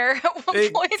somewhere at one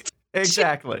point.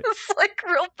 Exactly. It's like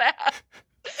real bad.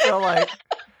 So like.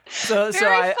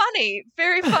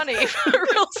 Very funny,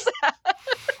 real sad.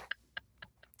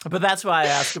 But that's why I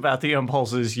asked about the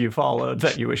impulses you followed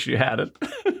that you wish you hadn't.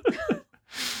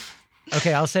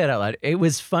 Okay, I'll say it out loud. It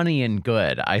was funny and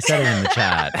good. I said it in the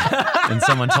chat, and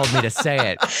someone told me to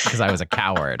say it because I was a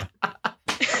coward,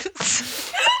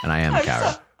 and I am a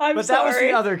coward. But that was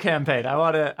the other campaign. I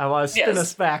want to spin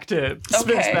us back to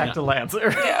to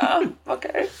Lancer. Yeah.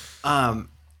 Okay.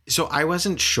 So I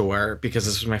wasn't sure, because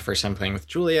this was my first time playing with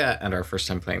Julia and our first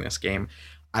time playing this game.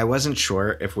 I wasn't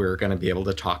sure if we were going to be able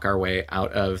to talk our way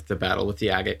out of the battle with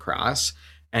the Agate Cross.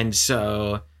 And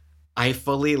so I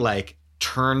fully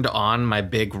turned on my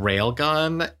big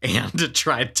railgun and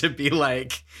tried to be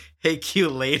like, hey,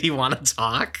 cute lady, want to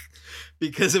talk?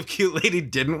 Because if cute lady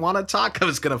didn't want to talk, I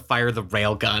was going to fire the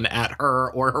railgun at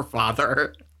her or her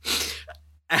father.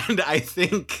 And I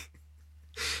think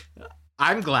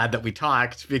I'm glad that we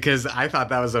talked, because I thought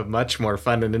that was a much more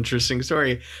fun and interesting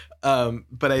story.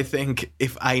 But I think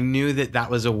if I knew that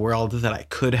that was a world that I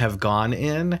could have gone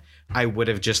in, I would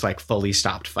have just fully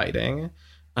stopped fighting.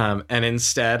 And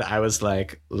instead I was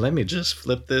like, let me just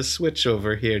flip this switch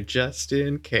over here just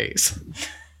in case.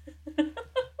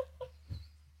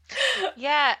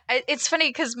 Yeah, it's funny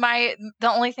because the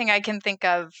only thing I can think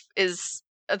of is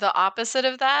the opposite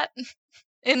of that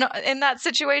in that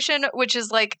situation, which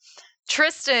is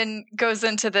Tristan goes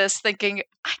into this thinking,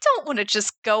 I don't want to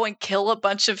just go and kill a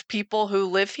bunch of people who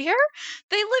live here.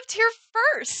 They lived here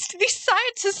first. These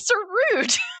scientists are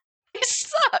rude. They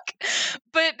suck.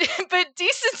 But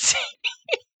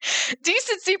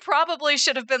decency probably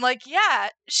should have been like, yeah,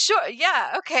 sure,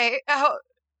 yeah, okay.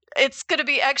 It's going to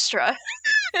be extra.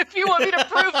 If you want me to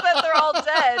prove that they're all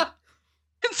dead,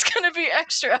 it's going to be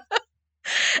extra.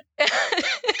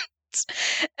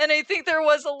 And I think there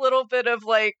was a little bit of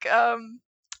I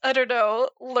don't know,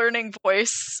 learning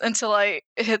voice until I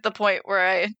hit the point where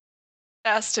I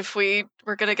asked if we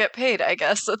were going to get paid, I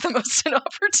guess, at the most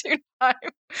inopportune time,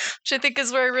 which I think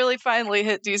is where I really finally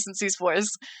hit decency's voice.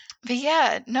 But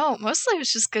yeah, no, mostly it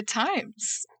was just good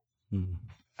times.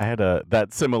 I had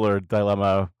that similar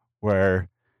dilemma where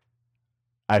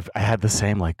I had the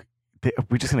same, we're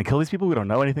just going to kill these people? We don't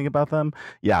know anything about them?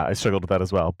 Yeah, I struggled with that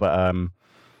as well. But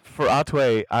for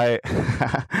Otway,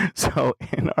 so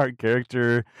in our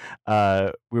character,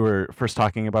 we were first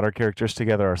talking about our characters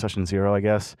together, our session 0, I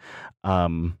guess.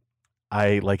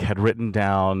 I had written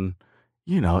down,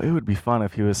 it would be fun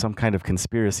if he was some kind of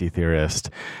conspiracy theorist.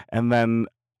 And then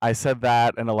I said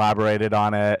that and elaborated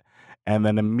on it, and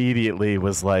then immediately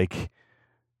was like,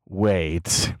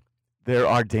 wait, there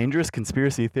are dangerous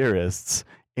conspiracy theorists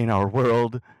in our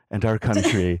world and our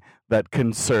country that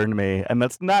concern me, and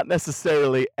that's not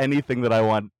necessarily anything that I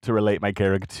want to relate my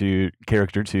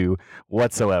character to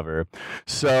whatsoever.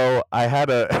 So I had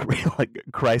a real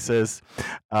crisis,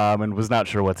 and was not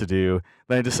sure what to do.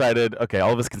 Then I decided, okay,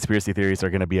 all of his conspiracy theories are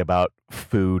going to be about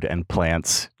food and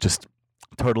plants, just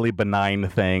totally benign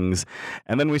things.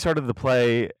 And then we started the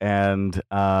play, and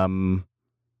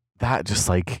that just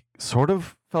sort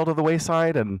of fell to the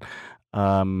wayside, and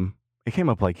it came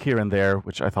up here and there,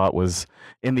 which I thought was,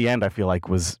 in the end, I feel like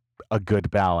was a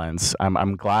good balance.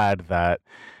 I'm glad that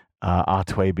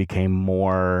Otway became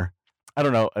more, I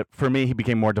don't know, for me, he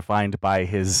became more defined by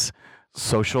his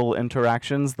social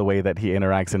interactions, the way that he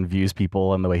interacts and views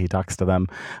people and the way he talks to them,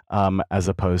 as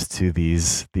opposed to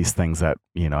these things that,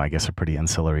 I guess are pretty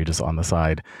ancillary just on the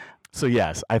side. So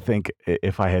yes, I think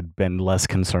if I had been less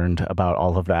concerned about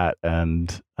all of that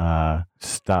and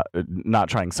stop not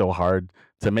trying so hard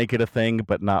to make it a thing,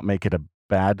 but not make it a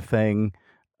bad thing,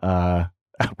 I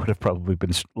would have probably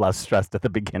been less stressed at the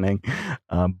beginning.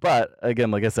 But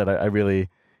again, like I said, I really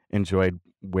enjoyed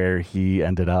where he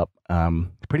ended up.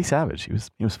 Pretty savage.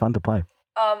 He was fun to play.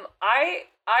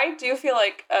 I do feel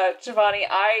like Giovanni.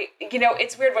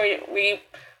 It's weird when we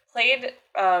played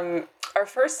our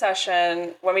first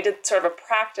session when we did sort of a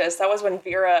practice. That was when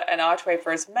Vera and Otway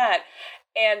first met,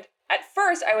 and at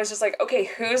first I was just like, okay,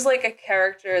 who's a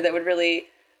character that would really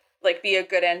be a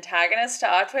good antagonist to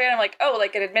Otway? And I'm like, oh,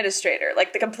 an administrator,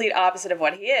 the complete opposite of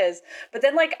what he is. But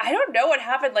then I don't know what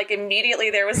happened. Immediately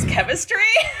there was chemistry.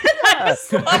 I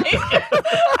was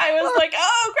like,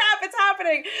 oh crap, it's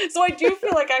happening. So I do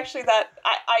feel actually that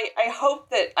I hope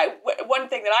that one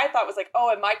thing that I thought was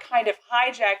oh, am I kind of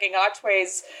hijacking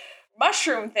Otway's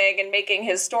mushroom thing and making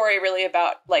his story really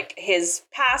about his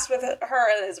past with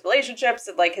her and his relationships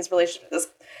and his relationship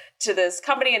to this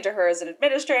company and to her as an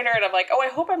administrator. And I'm like, oh, I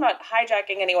hope I'm not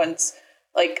hijacking anyone's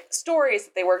stories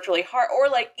that they worked really hard, or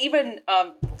even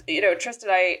Tristan,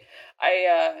 I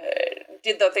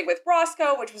did the thing with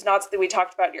Roscoe, which was not something we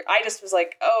talked about here. I just was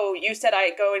like, oh, you said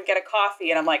I go and get a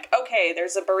coffee, and I'm like, okay,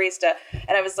 there's a barista.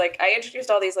 And I was I introduced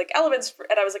all these elements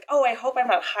and I was like, oh, I hope I'm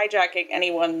not hijacking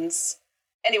anyone's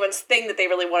thing that they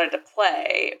really wanted to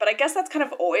play. But I guess that's kind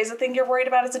of always a thing you're worried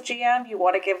about as a GM.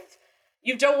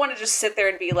 You don't want to just sit there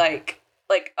and be like,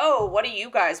 oh, what do you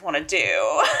guys want to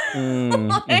do?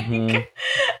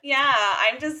 Yeah,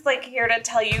 I'm just here to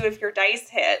tell you if your dice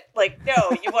hit.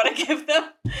 No, you want to give them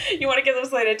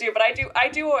something to do. But I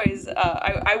do always,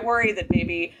 I worry that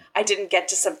maybe I didn't get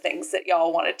to some things that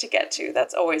y'all wanted to get to.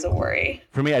 That's always a worry.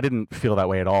 For me, I didn't feel that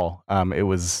way at all. It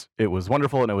was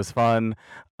wonderful and it was fun.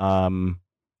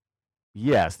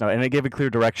 Yes, no, and it gave a clear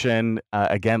direction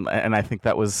again, and I think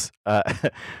that was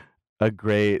a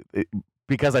great,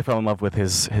 because I fell in love with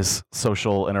his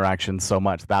social interaction so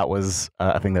much. That was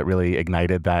a thing that really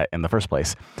ignited that in the first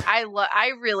place.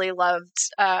 I really loved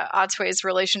Otway's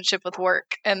relationship with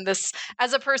work, and this,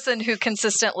 as a person who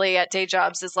consistently at day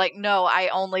jobs is no, I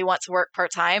only want to work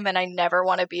part-time and I never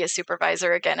want to be a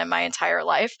supervisor again in my entire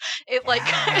life. It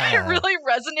it really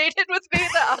resonated with me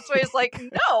that Otway's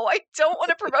no, I don't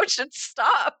want a promotion.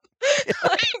 Stop.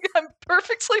 I'm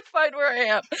perfectly fine where I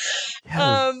am.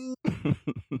 Yes.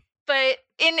 But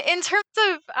in terms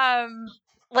of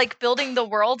building the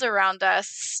world around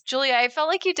us, Julia, I felt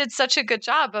like you did such a good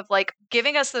job of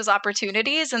giving us those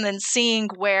opportunities and then seeing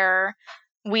what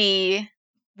we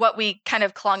kind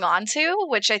of clung on to,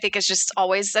 which I think is just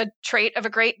always a trait of a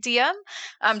great GM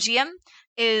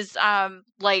is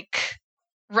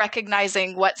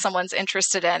recognizing what someone's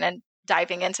interested in and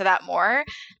diving into that more.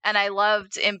 And I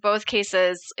loved in both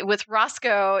cases with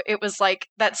Roscoe, it was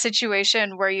that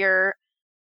situation where you're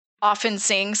often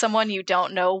seeing someone you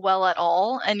don't know well at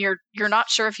all, and you're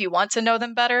not sure if you want to know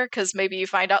them better because maybe you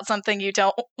find out something you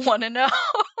don't want to know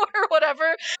or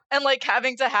whatever, and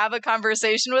having to have a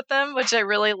conversation with them, which I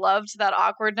really loved that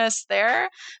awkwardness there.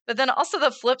 But then also the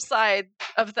flip side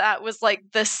of that was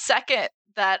the second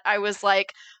that I was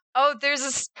oh, there's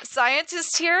a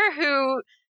scientist here who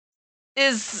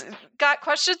got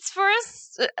questions for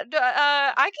us.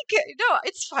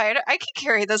 It's fine. I can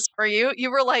carry this for you. You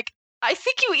were I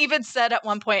think you even said at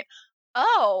one point,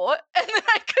 oh, and then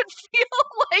I could feel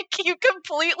you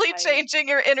completely changing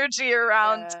your energy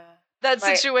around that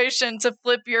situation to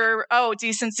flip your, oh,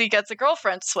 decency gets a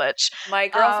girlfriend switch. My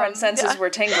girlfriend senses were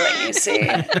tingling, you see.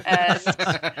 And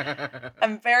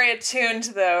I'm very attuned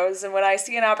to those. And when I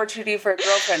see an opportunity for a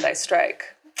girlfriend, I strike.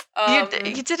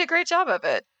 You did a great job of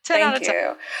it. 10 out of 10. Thank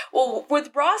you. Well, with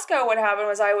Roscoe, what happened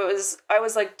was I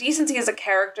was like, Decency is a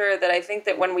character that I think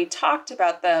that when we talked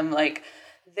about them, like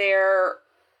they're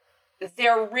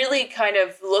really kind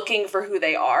of looking for who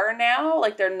they are now.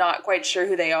 Like they're not quite sure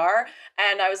who they are.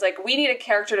 And I was like, we need a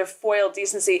character to foil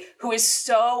Decency who is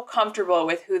so comfortable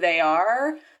with who they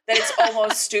are that it's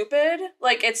almost stupid.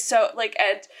 Like it's so like,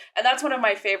 and that's one of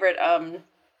my favorite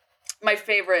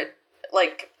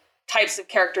like types of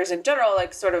characters in general,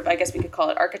 like sort of, I guess we could call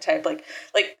it archetype, like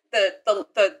the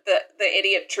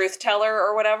idiot truth teller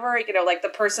or whatever, you know, like the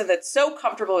person that's so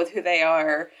comfortable with who they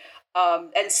are,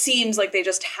 and seems like they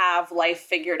just have life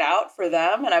figured out for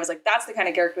them. And I was like, that's the kind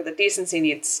of character that Decency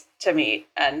needs to meet.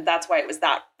 And that's why it was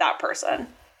that person.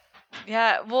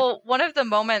 Yeah. Well, one of the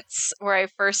moments where I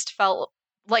first felt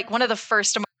like one of the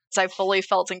first moments I fully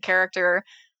felt in character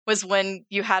was when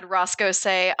you had Roscoe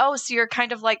say, "Oh, so you're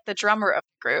kind of like the drummer of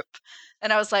the group."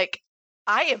 And I was like,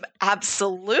 I am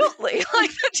absolutely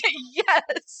like,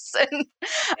 yes. And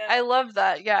yeah. I love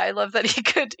that. Yeah, I love that he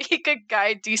could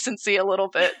guide Decency a little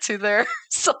bit to their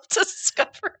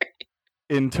self-discovery.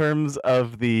 In terms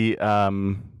of the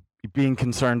being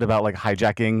concerned about like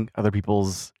hijacking other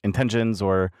people's intentions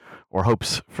or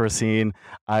hopes for a scene,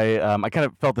 I kind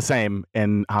of felt the same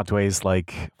in Hatway's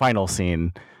like final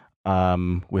scene.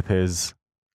 With his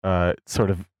sort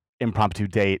of impromptu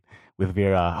date with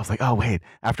Vera. I was like, oh, wait.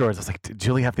 Afterwards, I was like, did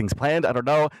Julie have things planned? I don't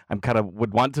know. I'm kind of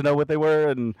would want to know what they were.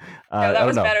 And no, that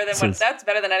was better than that's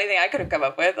better than anything I could have come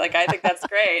up with. Like, I think that's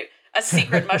great. A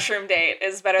secret mushroom date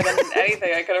is better than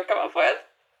anything I could have come up with.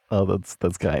 Oh,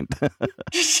 that's kind.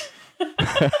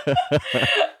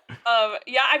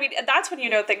 Yeah, I mean, that's when you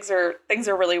know things are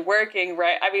really working,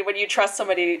 right? I mean, when you trust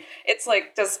somebody, it's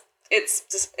like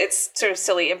it's sort of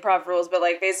silly improv rules, but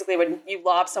like basically when you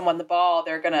lob someone the ball,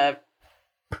 they're gonna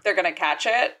catch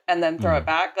it and then throw it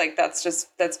back. Like that's just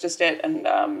it. And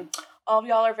all of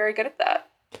y'all are very good at that.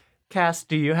 Cass,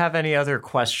 do you have any other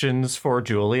questions for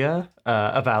Julia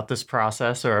about this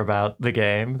process or about the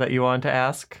game that you want to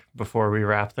ask before we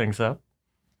wrap things up?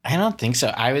 I don't think so.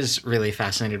 I was really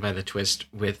fascinated by the twist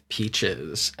with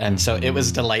Peaches. And so it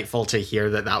was delightful to hear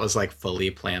that was like fully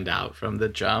planned out from the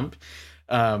jump.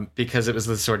 Because it was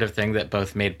the sort of thing that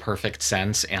both made perfect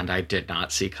sense and I did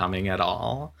not see coming at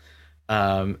all,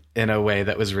 in a way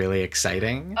that was really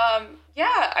exciting.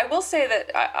 Yeah, I will say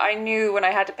that I knew when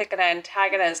I had to pick an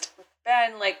antagonist,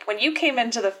 Ben, like when you came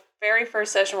into the very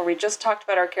first session where we just talked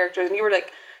about our characters and you were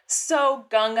like so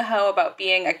gung-ho about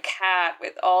being a cat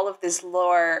with all of this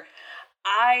lore,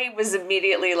 I was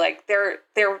immediately like,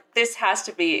 this has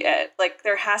to be it. Like,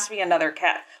 there has to be another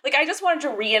cat. Like, I just wanted to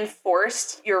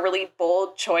reinforce your really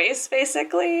bold choice,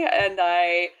 basically. And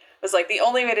I was like, the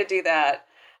only way to do that.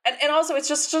 And also, it's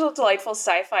just a delightful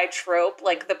sci-fi trope,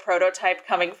 like the prototype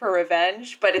coming for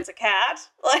revenge, but it's a cat.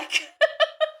 Like,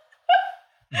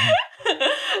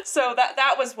 so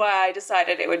that was why I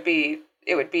decided it would be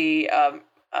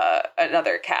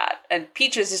another cat. And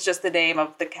Peaches is just the name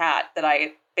of the cat that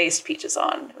I based Peaches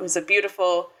on. It was a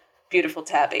beautiful, beautiful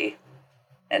tabby.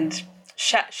 And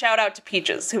shout out to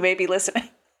Peaches, who may be listening.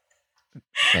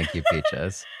 Thank you,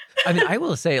 Peaches. I mean, I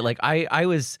will say, like, I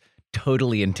was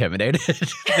totally intimidated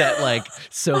that, like,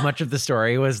 so much of the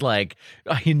story was, like,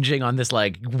 hinging on this,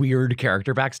 like, weird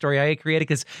character backstory I created.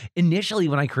 Because initially,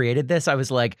 when I created this, I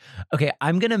was like, okay,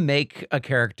 I'm going to make a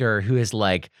character who is,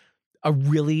 like, a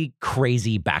really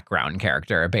crazy background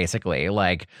character, basically.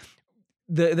 Like,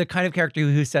 the kind of character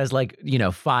who says, like, you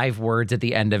know, 5 words at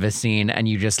the end of a scene and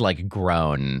you just like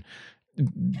groan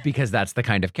because that's the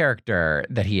kind of character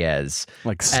that he is.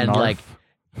 Like Snarf. And like,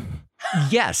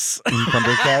 yes. In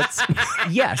Thundercats.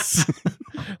 Yes.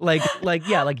 like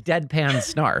deadpan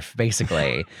Snarf,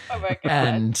 basically. Oh my God.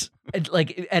 And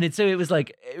it was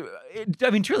like, I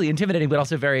mean, truly intimidating, but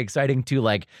also very exciting to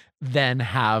like then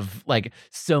have like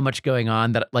so much going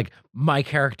on that like my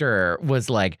character was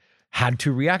like had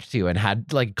to react to and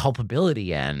had like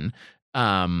culpability in,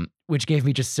 which gave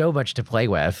me just so much to play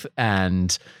with.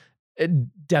 And it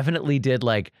definitely did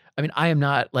like, I mean, I am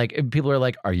not like, people are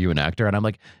like, are you an actor? And I'm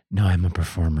like, no, I'm a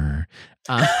performer.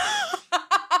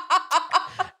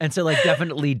 And so like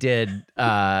definitely did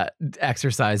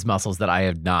exercise muscles that I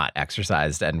have not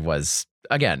exercised, and was,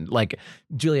 again, like,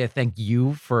 Julia, thank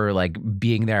you for like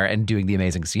being there and doing the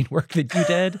amazing scene work that you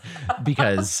did,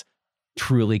 because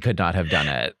truly could not have done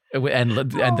it. And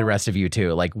the rest of you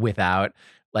too, like without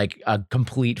like a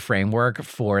complete framework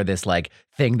for this like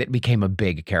thing that became a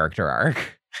big character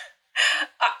arc.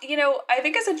 You know, I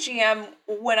think as a GM,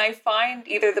 when I find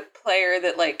either the player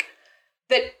that like,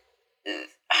 that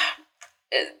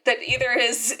either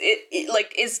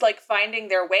is like finding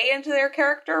their way into their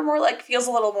character more, like feels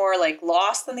a little more like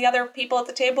lost than the other people at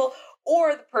the table,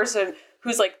 or the person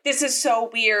who's like, this is so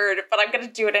weird, but I'm going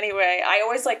to do it anyway. I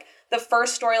always like the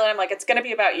first storyline, I'm like, it's going to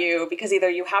be about you, because either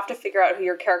you have to figure out who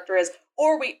your character is,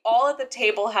 or we all at the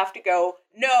table have to go,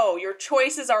 no, your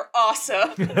choices are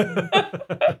awesome.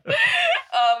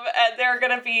 And they're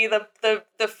going to be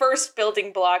the first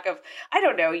building block of, I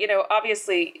don't know,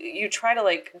 obviously you try to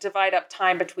like divide up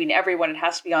time between everyone. It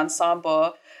has to be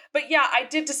ensemble. But yeah, I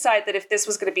did decide that if this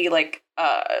was going to be like,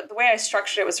 the way I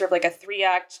structured it was sort of like a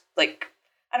 3-act, like,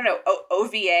 I don't know,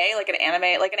 OVA, like an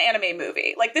anime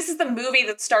movie. Like, this is the movie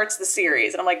that starts the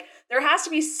series. And I'm like, there has to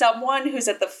be someone who's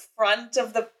at the front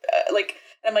of the, and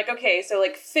I'm like, okay, so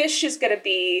like Fish is going to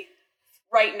be,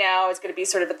 right now, is going to be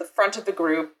sort of at the front of the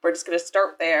group. We're just going to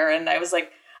start there. And I was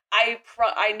like, I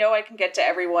know I can get to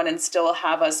everyone and still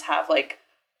have us have like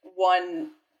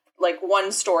one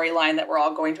storyline that we're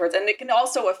all going towards. And it can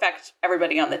also affect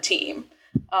everybody on the team.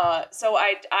 So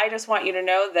I just want you to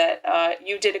know that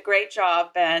you did a great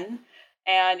job, Ben,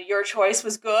 and your choice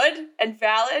was good and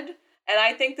valid. And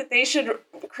I think that they should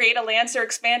create a Lancer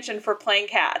expansion for playing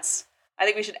cats. I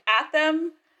think we should at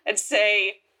them and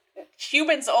say,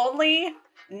 humans only?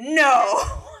 No.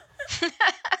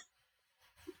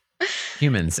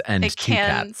 Humans and It two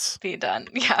can cats. be done.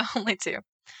 Yeah, only 2.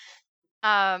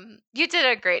 You did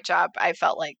a great job, I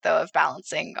felt like, though, of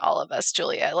balancing all of us,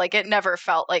 Julia. Like, it never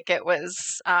felt like it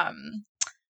was,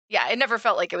 it never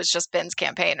felt like it was just Ben's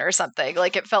campaign or something.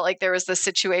 Like, it felt like there was this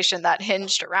situation that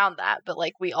hinged around that, but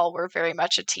like we all were very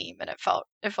much a team, and it felt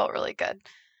really good.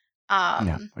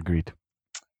 Yeah, agreed.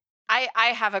 I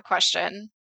have a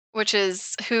question, which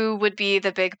is, who would be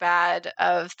the big bad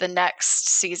of the next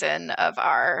season of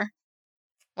our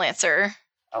Lancer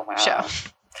show?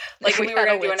 Like, if we were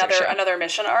going to do another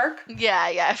mission arc?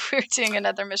 Yeah, if we were doing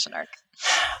another mission arc.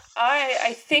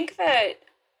 I think that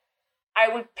I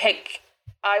would pick,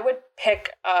 I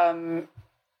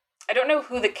don't know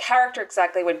who the character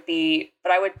exactly would be,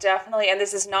 but I would definitely, and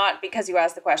this is not because you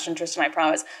asked the question, Tristan, I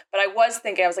promise, but I was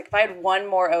thinking, I was like, if I had one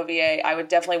more OVA, I would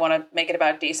definitely want to make it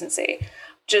about decency.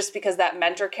 Just because that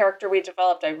mentor character we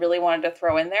developed, I really wanted to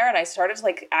throw in there. And I started to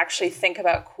like actually think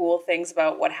about cool things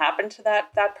about what happened to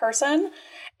that person.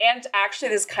 And actually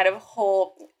this kind of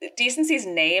whole, Decency's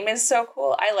name is so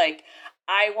cool.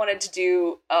 I wanted to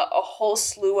do a whole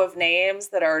slew of names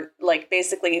that are like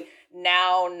basically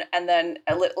noun and then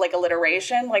like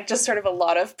alliteration, like just sort of a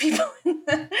lot of people in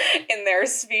their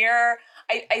sphere.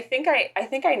 I think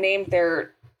I named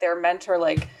their mentor,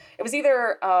 like it was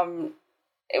either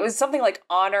it was something like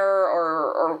honor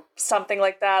or something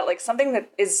like that, like something that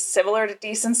is similar to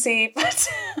decency, but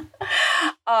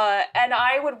and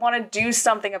I would want to do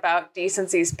something about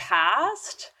decency's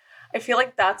past. I feel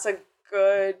like that's a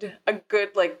good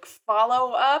like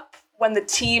follow up when the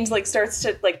teams like starts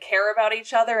to like care about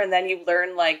each other, and then you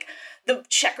learn like the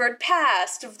checkered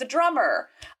past of the drummer.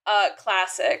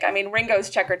 Classic. I mean, Ringo's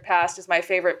Checkered Past is my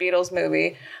favorite Beatles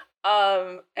movie.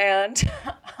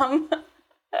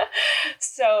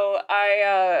 So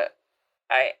I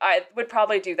would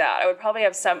probably do that. I would probably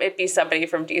have it'd be somebody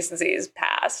from Decency's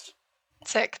past.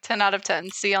 Sick. 10 out of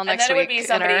 10. See y'all next week. And then it would be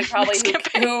somebody probably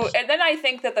who, and then I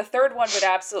think that the third one would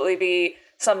absolutely be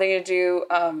something to do,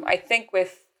 I think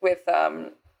with Pothole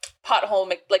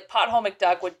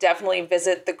McDuck would definitely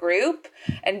visit the group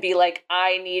and be like,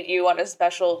 I need you on a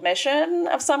special mission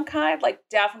of some kind. Like,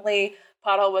 definitely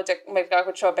Pothole McDuck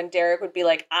would show up, and Derek would be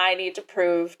like, I need to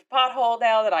prove to Pothole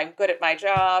now that I'm good at my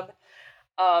job.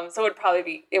 So it would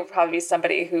probably be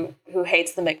somebody who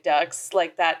hates the McDucks,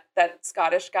 like that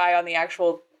Scottish guy on the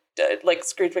actual like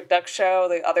Scrooge McDuck show.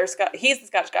 The other he's the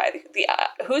Scottish guy.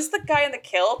 Who's the guy in the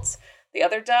kilt? The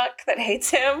other duck that hates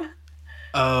him.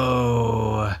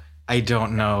 Oh, I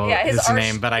don't know his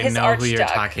name, but I know who you're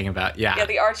talking about. Yeah,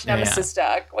 the arch nemesis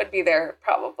duck would be there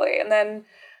probably, and then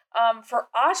for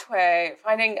Otway,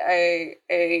 finding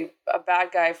a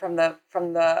bad guy from the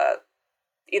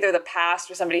either the past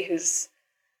or somebody who's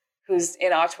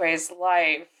in Otway's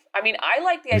life. I mean, I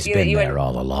like the idea that you there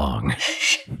all along.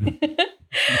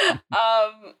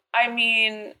 I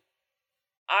mean,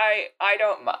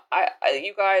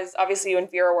 you guys, obviously you and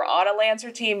Vera were on a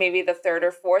Lancer team. Maybe the third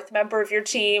or fourth member of your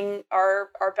team are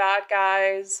bad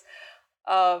guys.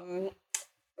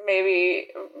 Maybe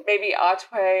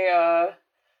Otway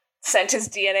sent his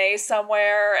DNA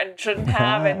somewhere and shouldn't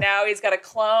have, and now he's got a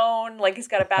clone. Like, he's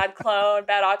got a bad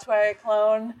Otway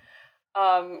clone.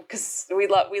 Because we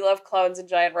love clones and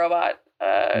giant robot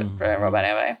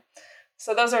anime.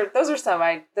 So those are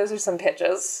some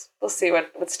pitches. We'll see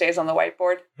what stays on the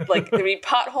whiteboard. Like, there'd be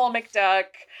Pothole McDuck,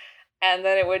 and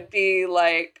then it would be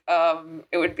like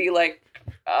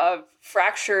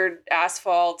fractured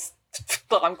asphalt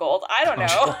on gold. I don't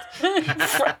know.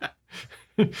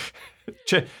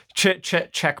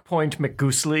 Checkpoint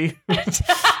McGoosley.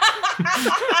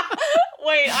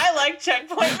 Wait, I like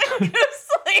Checkpoint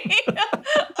McGoosley.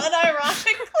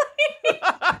 Unironically.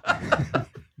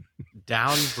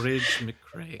 Downbridge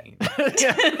McCrane.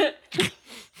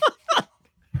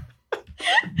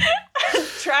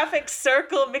 Traffic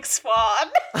Circle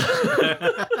McSwan.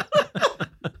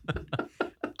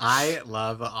 I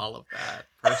love all of that,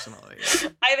 personally.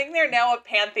 I think they're now a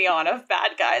pantheon of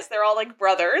bad guys. They're all like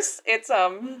brothers. It's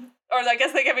or I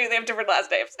guess they have different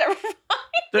last names. Never mind.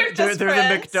 They're just the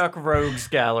friends. McDuck Rogues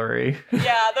Gallery.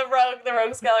 Yeah, the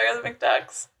Rogues Gallery of the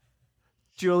McDucks.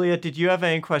 Julia, did you have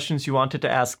any questions you wanted to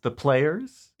ask the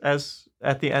players as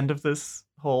at the end of this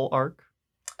whole arc?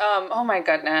 Oh my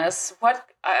goodness. What?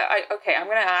 Okay, I'm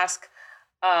gonna ask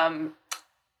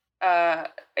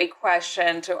a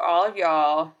question to all of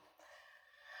y'all,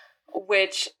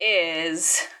 which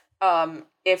is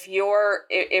if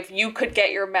you could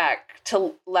get your mech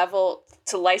to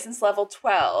license level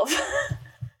 12,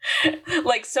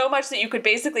 like so much that you could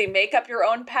basically make up your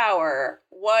own power,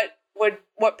 what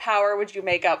power would you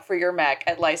make up for your mech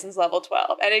at license level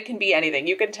 12? And it can be anything.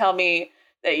 You can tell me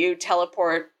that you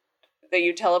teleport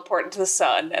into the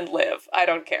sun and live. I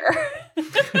don't care.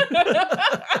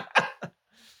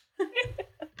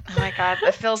 Oh my god,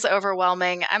 that feels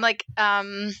overwhelming. I'm like,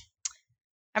 I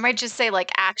might just say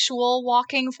like actual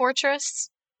walking fortress.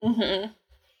 Mm-hmm.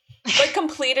 Like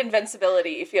complete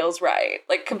invincibility feels right.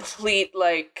 Like complete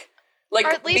like or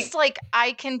at least like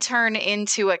I can turn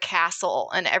into a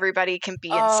castle and everybody can be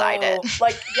inside it.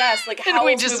 Like yes, like And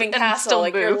we Howl's just- Moving and Castle. still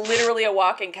Like you're move. literally a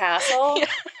walking castle. Yeah.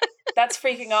 That's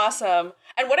freaking awesome.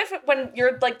 And what if when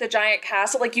you're like the giant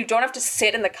castle, like you don't have to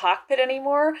sit in the cockpit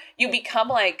anymore? You become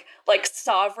like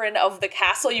sovereign of the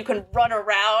castle. You can run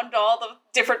around all the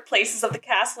different places of the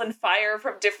castle and fire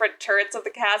from different turrets of the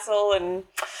castle, and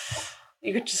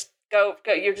you could just go.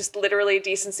 You're just literally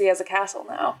decency as a castle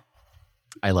now.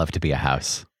 I love to be a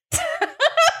house.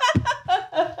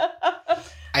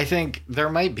 I think there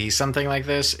might be something like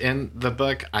this in the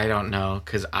book. I don't know,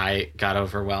 because I got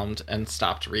overwhelmed and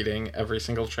stopped reading every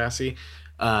single chassis.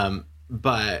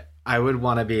 But I would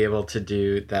want to be able to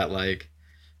do that like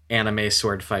anime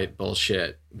sword fight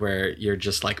bullshit where you're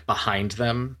just like behind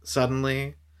them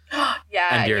suddenly Yeah.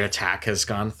 and your attack has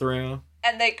gone through.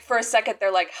 And they, for a second,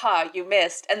 they're like, "Ha, you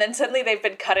missed," and then suddenly they've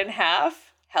been cut in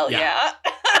half. Hell yeah!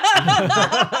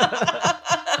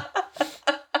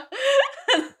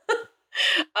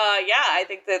 Yeah, I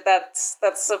think that's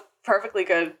a perfectly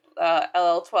good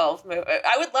LL12 move.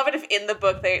 I would love it if in the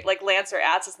book they like Lancer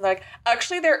adds this and they're like,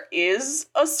 actually, there is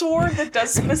a sword that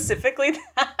does specifically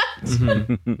that.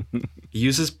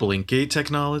 Uses Blinkgate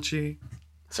technology.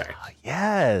 Sorry.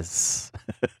 Yes.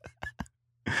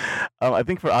 I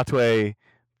think for Atue,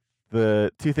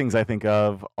 the two things I think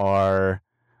of are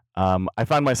I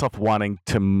find myself wanting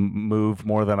to move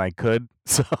more than I could.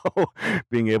 So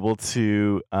being able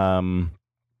to,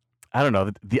 I don't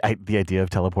know, the idea of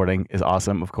teleporting is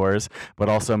awesome, of course, but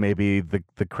also maybe the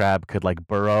crab could like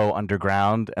burrow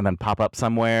underground and then pop up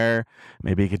somewhere.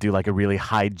 Maybe he could do like a really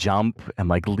high jump and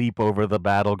like leap over the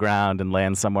battleground and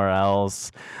land somewhere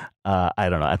else. I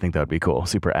don't know. I think that would be cool.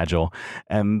 Super agile.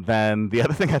 And then the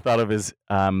other thing I thought of is,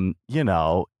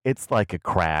 it's like a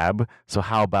crab. So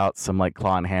how about some like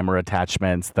claw and hammer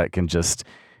attachments that can just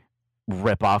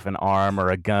rip off an arm or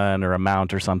a gun or a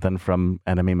mount or something from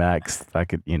enemy mechs that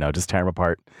could, just tear them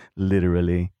apart,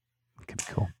 literally. It could be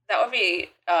cool. That would be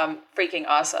freaking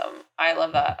awesome. I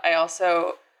love that. I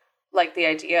also like the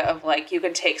idea of like you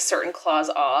can take certain claws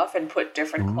off and put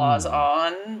different claws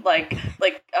on. Like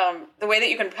the way that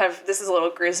you can have, this is a little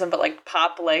gruesome, but like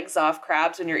pop legs off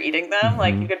crabs when you're eating them.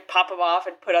 Like you could pop them off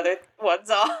and put other ones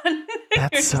on.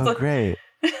 That's so great.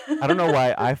 I don't know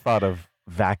why I thought of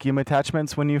vacuum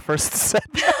attachments when you first said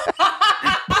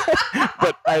that.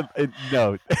 But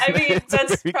no. I mean, It's a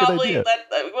that's very good probably idea.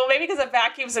 well, maybe because a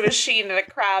vacuum's a machine and a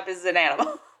crab is an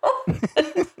animal.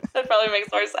 That probably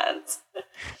makes more sense.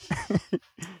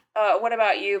 What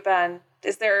about you, Ben?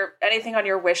 Is there anything on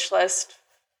your wish list?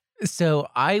 So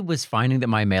I was finding that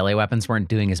my melee weapons weren't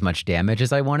doing as much damage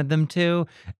as I wanted them to.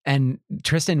 And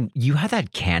Tristan, you had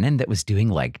that cannon that was doing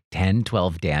like 10,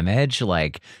 12 damage,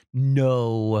 like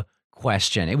no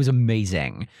question. It was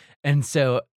amazing. And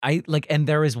so and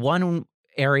there was one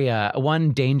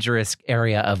dangerous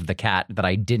area of the cat that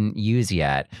I didn't use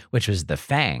yet, which was the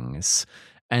fangs.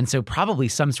 And so probably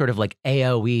some sort of like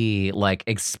AoE, like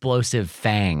explosive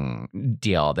fang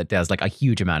deal that does like a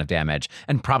huge amount of damage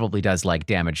and probably does like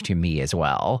damage to me as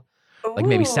well. Like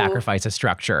maybe Ooh. sacrifice a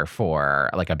structure for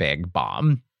like a big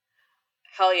bomb.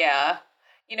 Hell yeah.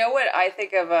 You know what I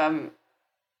think of? I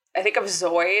think of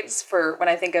Zoids for when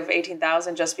I think of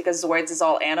 18,000, just because Zoids is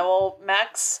all animal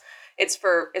mechs. It's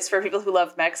for people who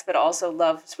love mechs but also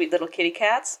love sweet little kitty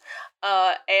cats.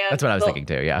 And That's what I was thinking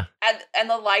too, yeah. And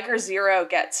the Liger Zero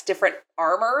gets different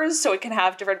armors, so it can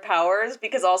have different powers,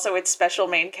 because also it's special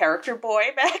main character boy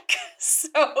mech, so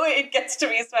it gets to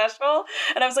be special.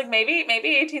 And I was like, maybe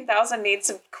 18,000 needs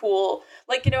some cool,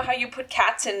 like, you know how you put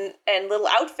cats in little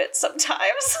outfits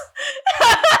sometimes.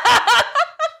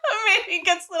 Maybe it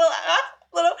gets little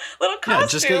costumes. Yeah,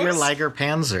 just get your Liger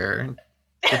Panzer.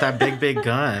 With that big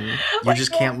gun, you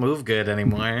just can't move good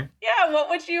anymore. Yeah, what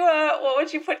would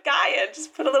you put Guy in?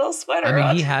 Just put a little sweater on. I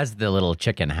mean, he has the little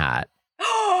chicken hat.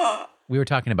 We were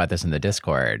talking about this in the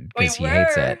Discord because he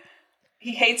hates it.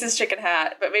 He hates his chicken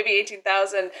hat, but maybe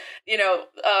 18,000,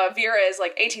 Vera is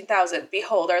like, 18,000,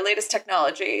 behold, our latest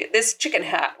technology. This chicken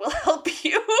hat will help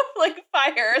you, like,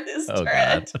 fire this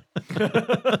turret.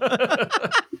 God.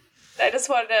 I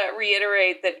just wanted to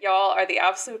reiterate that y'all are the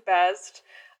absolute best.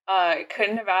 I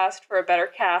couldn't have asked for a better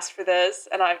cast for this,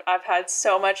 and I've had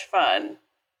so much fun.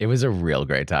 It was a real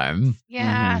great time.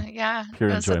 Yeah, Mhm. yeah. Pure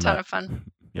It was a ton enjoyment. of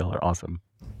fun. Y'all are awesome.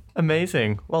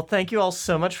 Amazing. Well, thank you all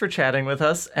so much for chatting with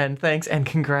us, and thanks and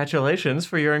congratulations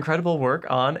for your incredible work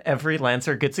on Every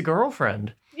Lancer Gets a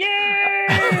Girlfriend. Yay!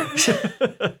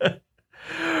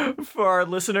 For our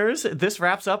listeners, this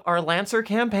wraps up our Lancer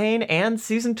campaign and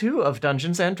Season 2 of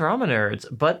Dungeons & Drama Nerds,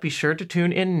 but be sure to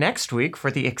tune in next week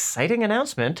for the exciting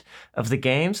announcement of the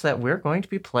games that we're going to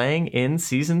be playing in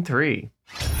Season 3.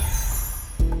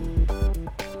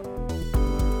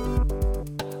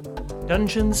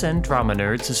 Dungeons & Drama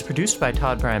Nerds is produced by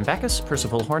Todd Brian Backus,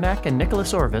 Percival Hornack, and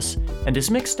Nicholas Orvis, and is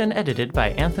mixed and edited by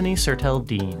Anthony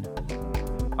Sertel-Dean.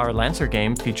 Our Lancer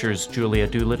game features Julia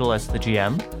Doolittle as the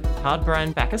GM, Todd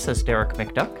Brian Backus as Derek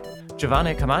McDuck,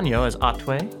 Giovanni Camagno as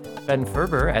Otway, Ben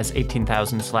Ferber as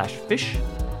 18,000/Fish,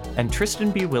 and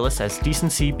Tristan B. Willis as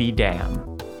Decency B.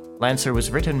 Dam. Lancer was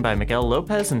written by Miguel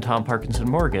Lopez and Tom Parkinson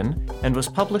Morgan, and was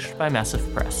published by Massive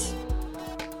Press.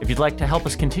 If you'd like to help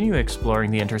us continue exploring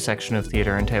the intersection of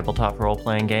theater and tabletop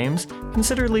role-playing games,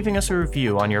 consider leaving us a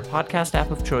review on your podcast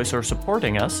app of choice or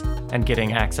supporting us and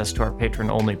getting access to our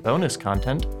patron-only bonus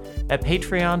content at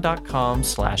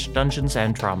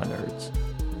patreon.com/dungeonsanddramanerds.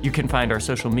 You can find our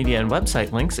social media and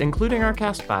website links, including our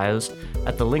cast bios,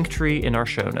 at the link tree in our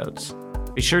show notes.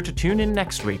 Be sure to tune in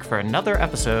next week for another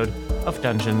episode of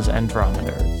Dungeons and Drama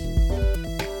Nerds.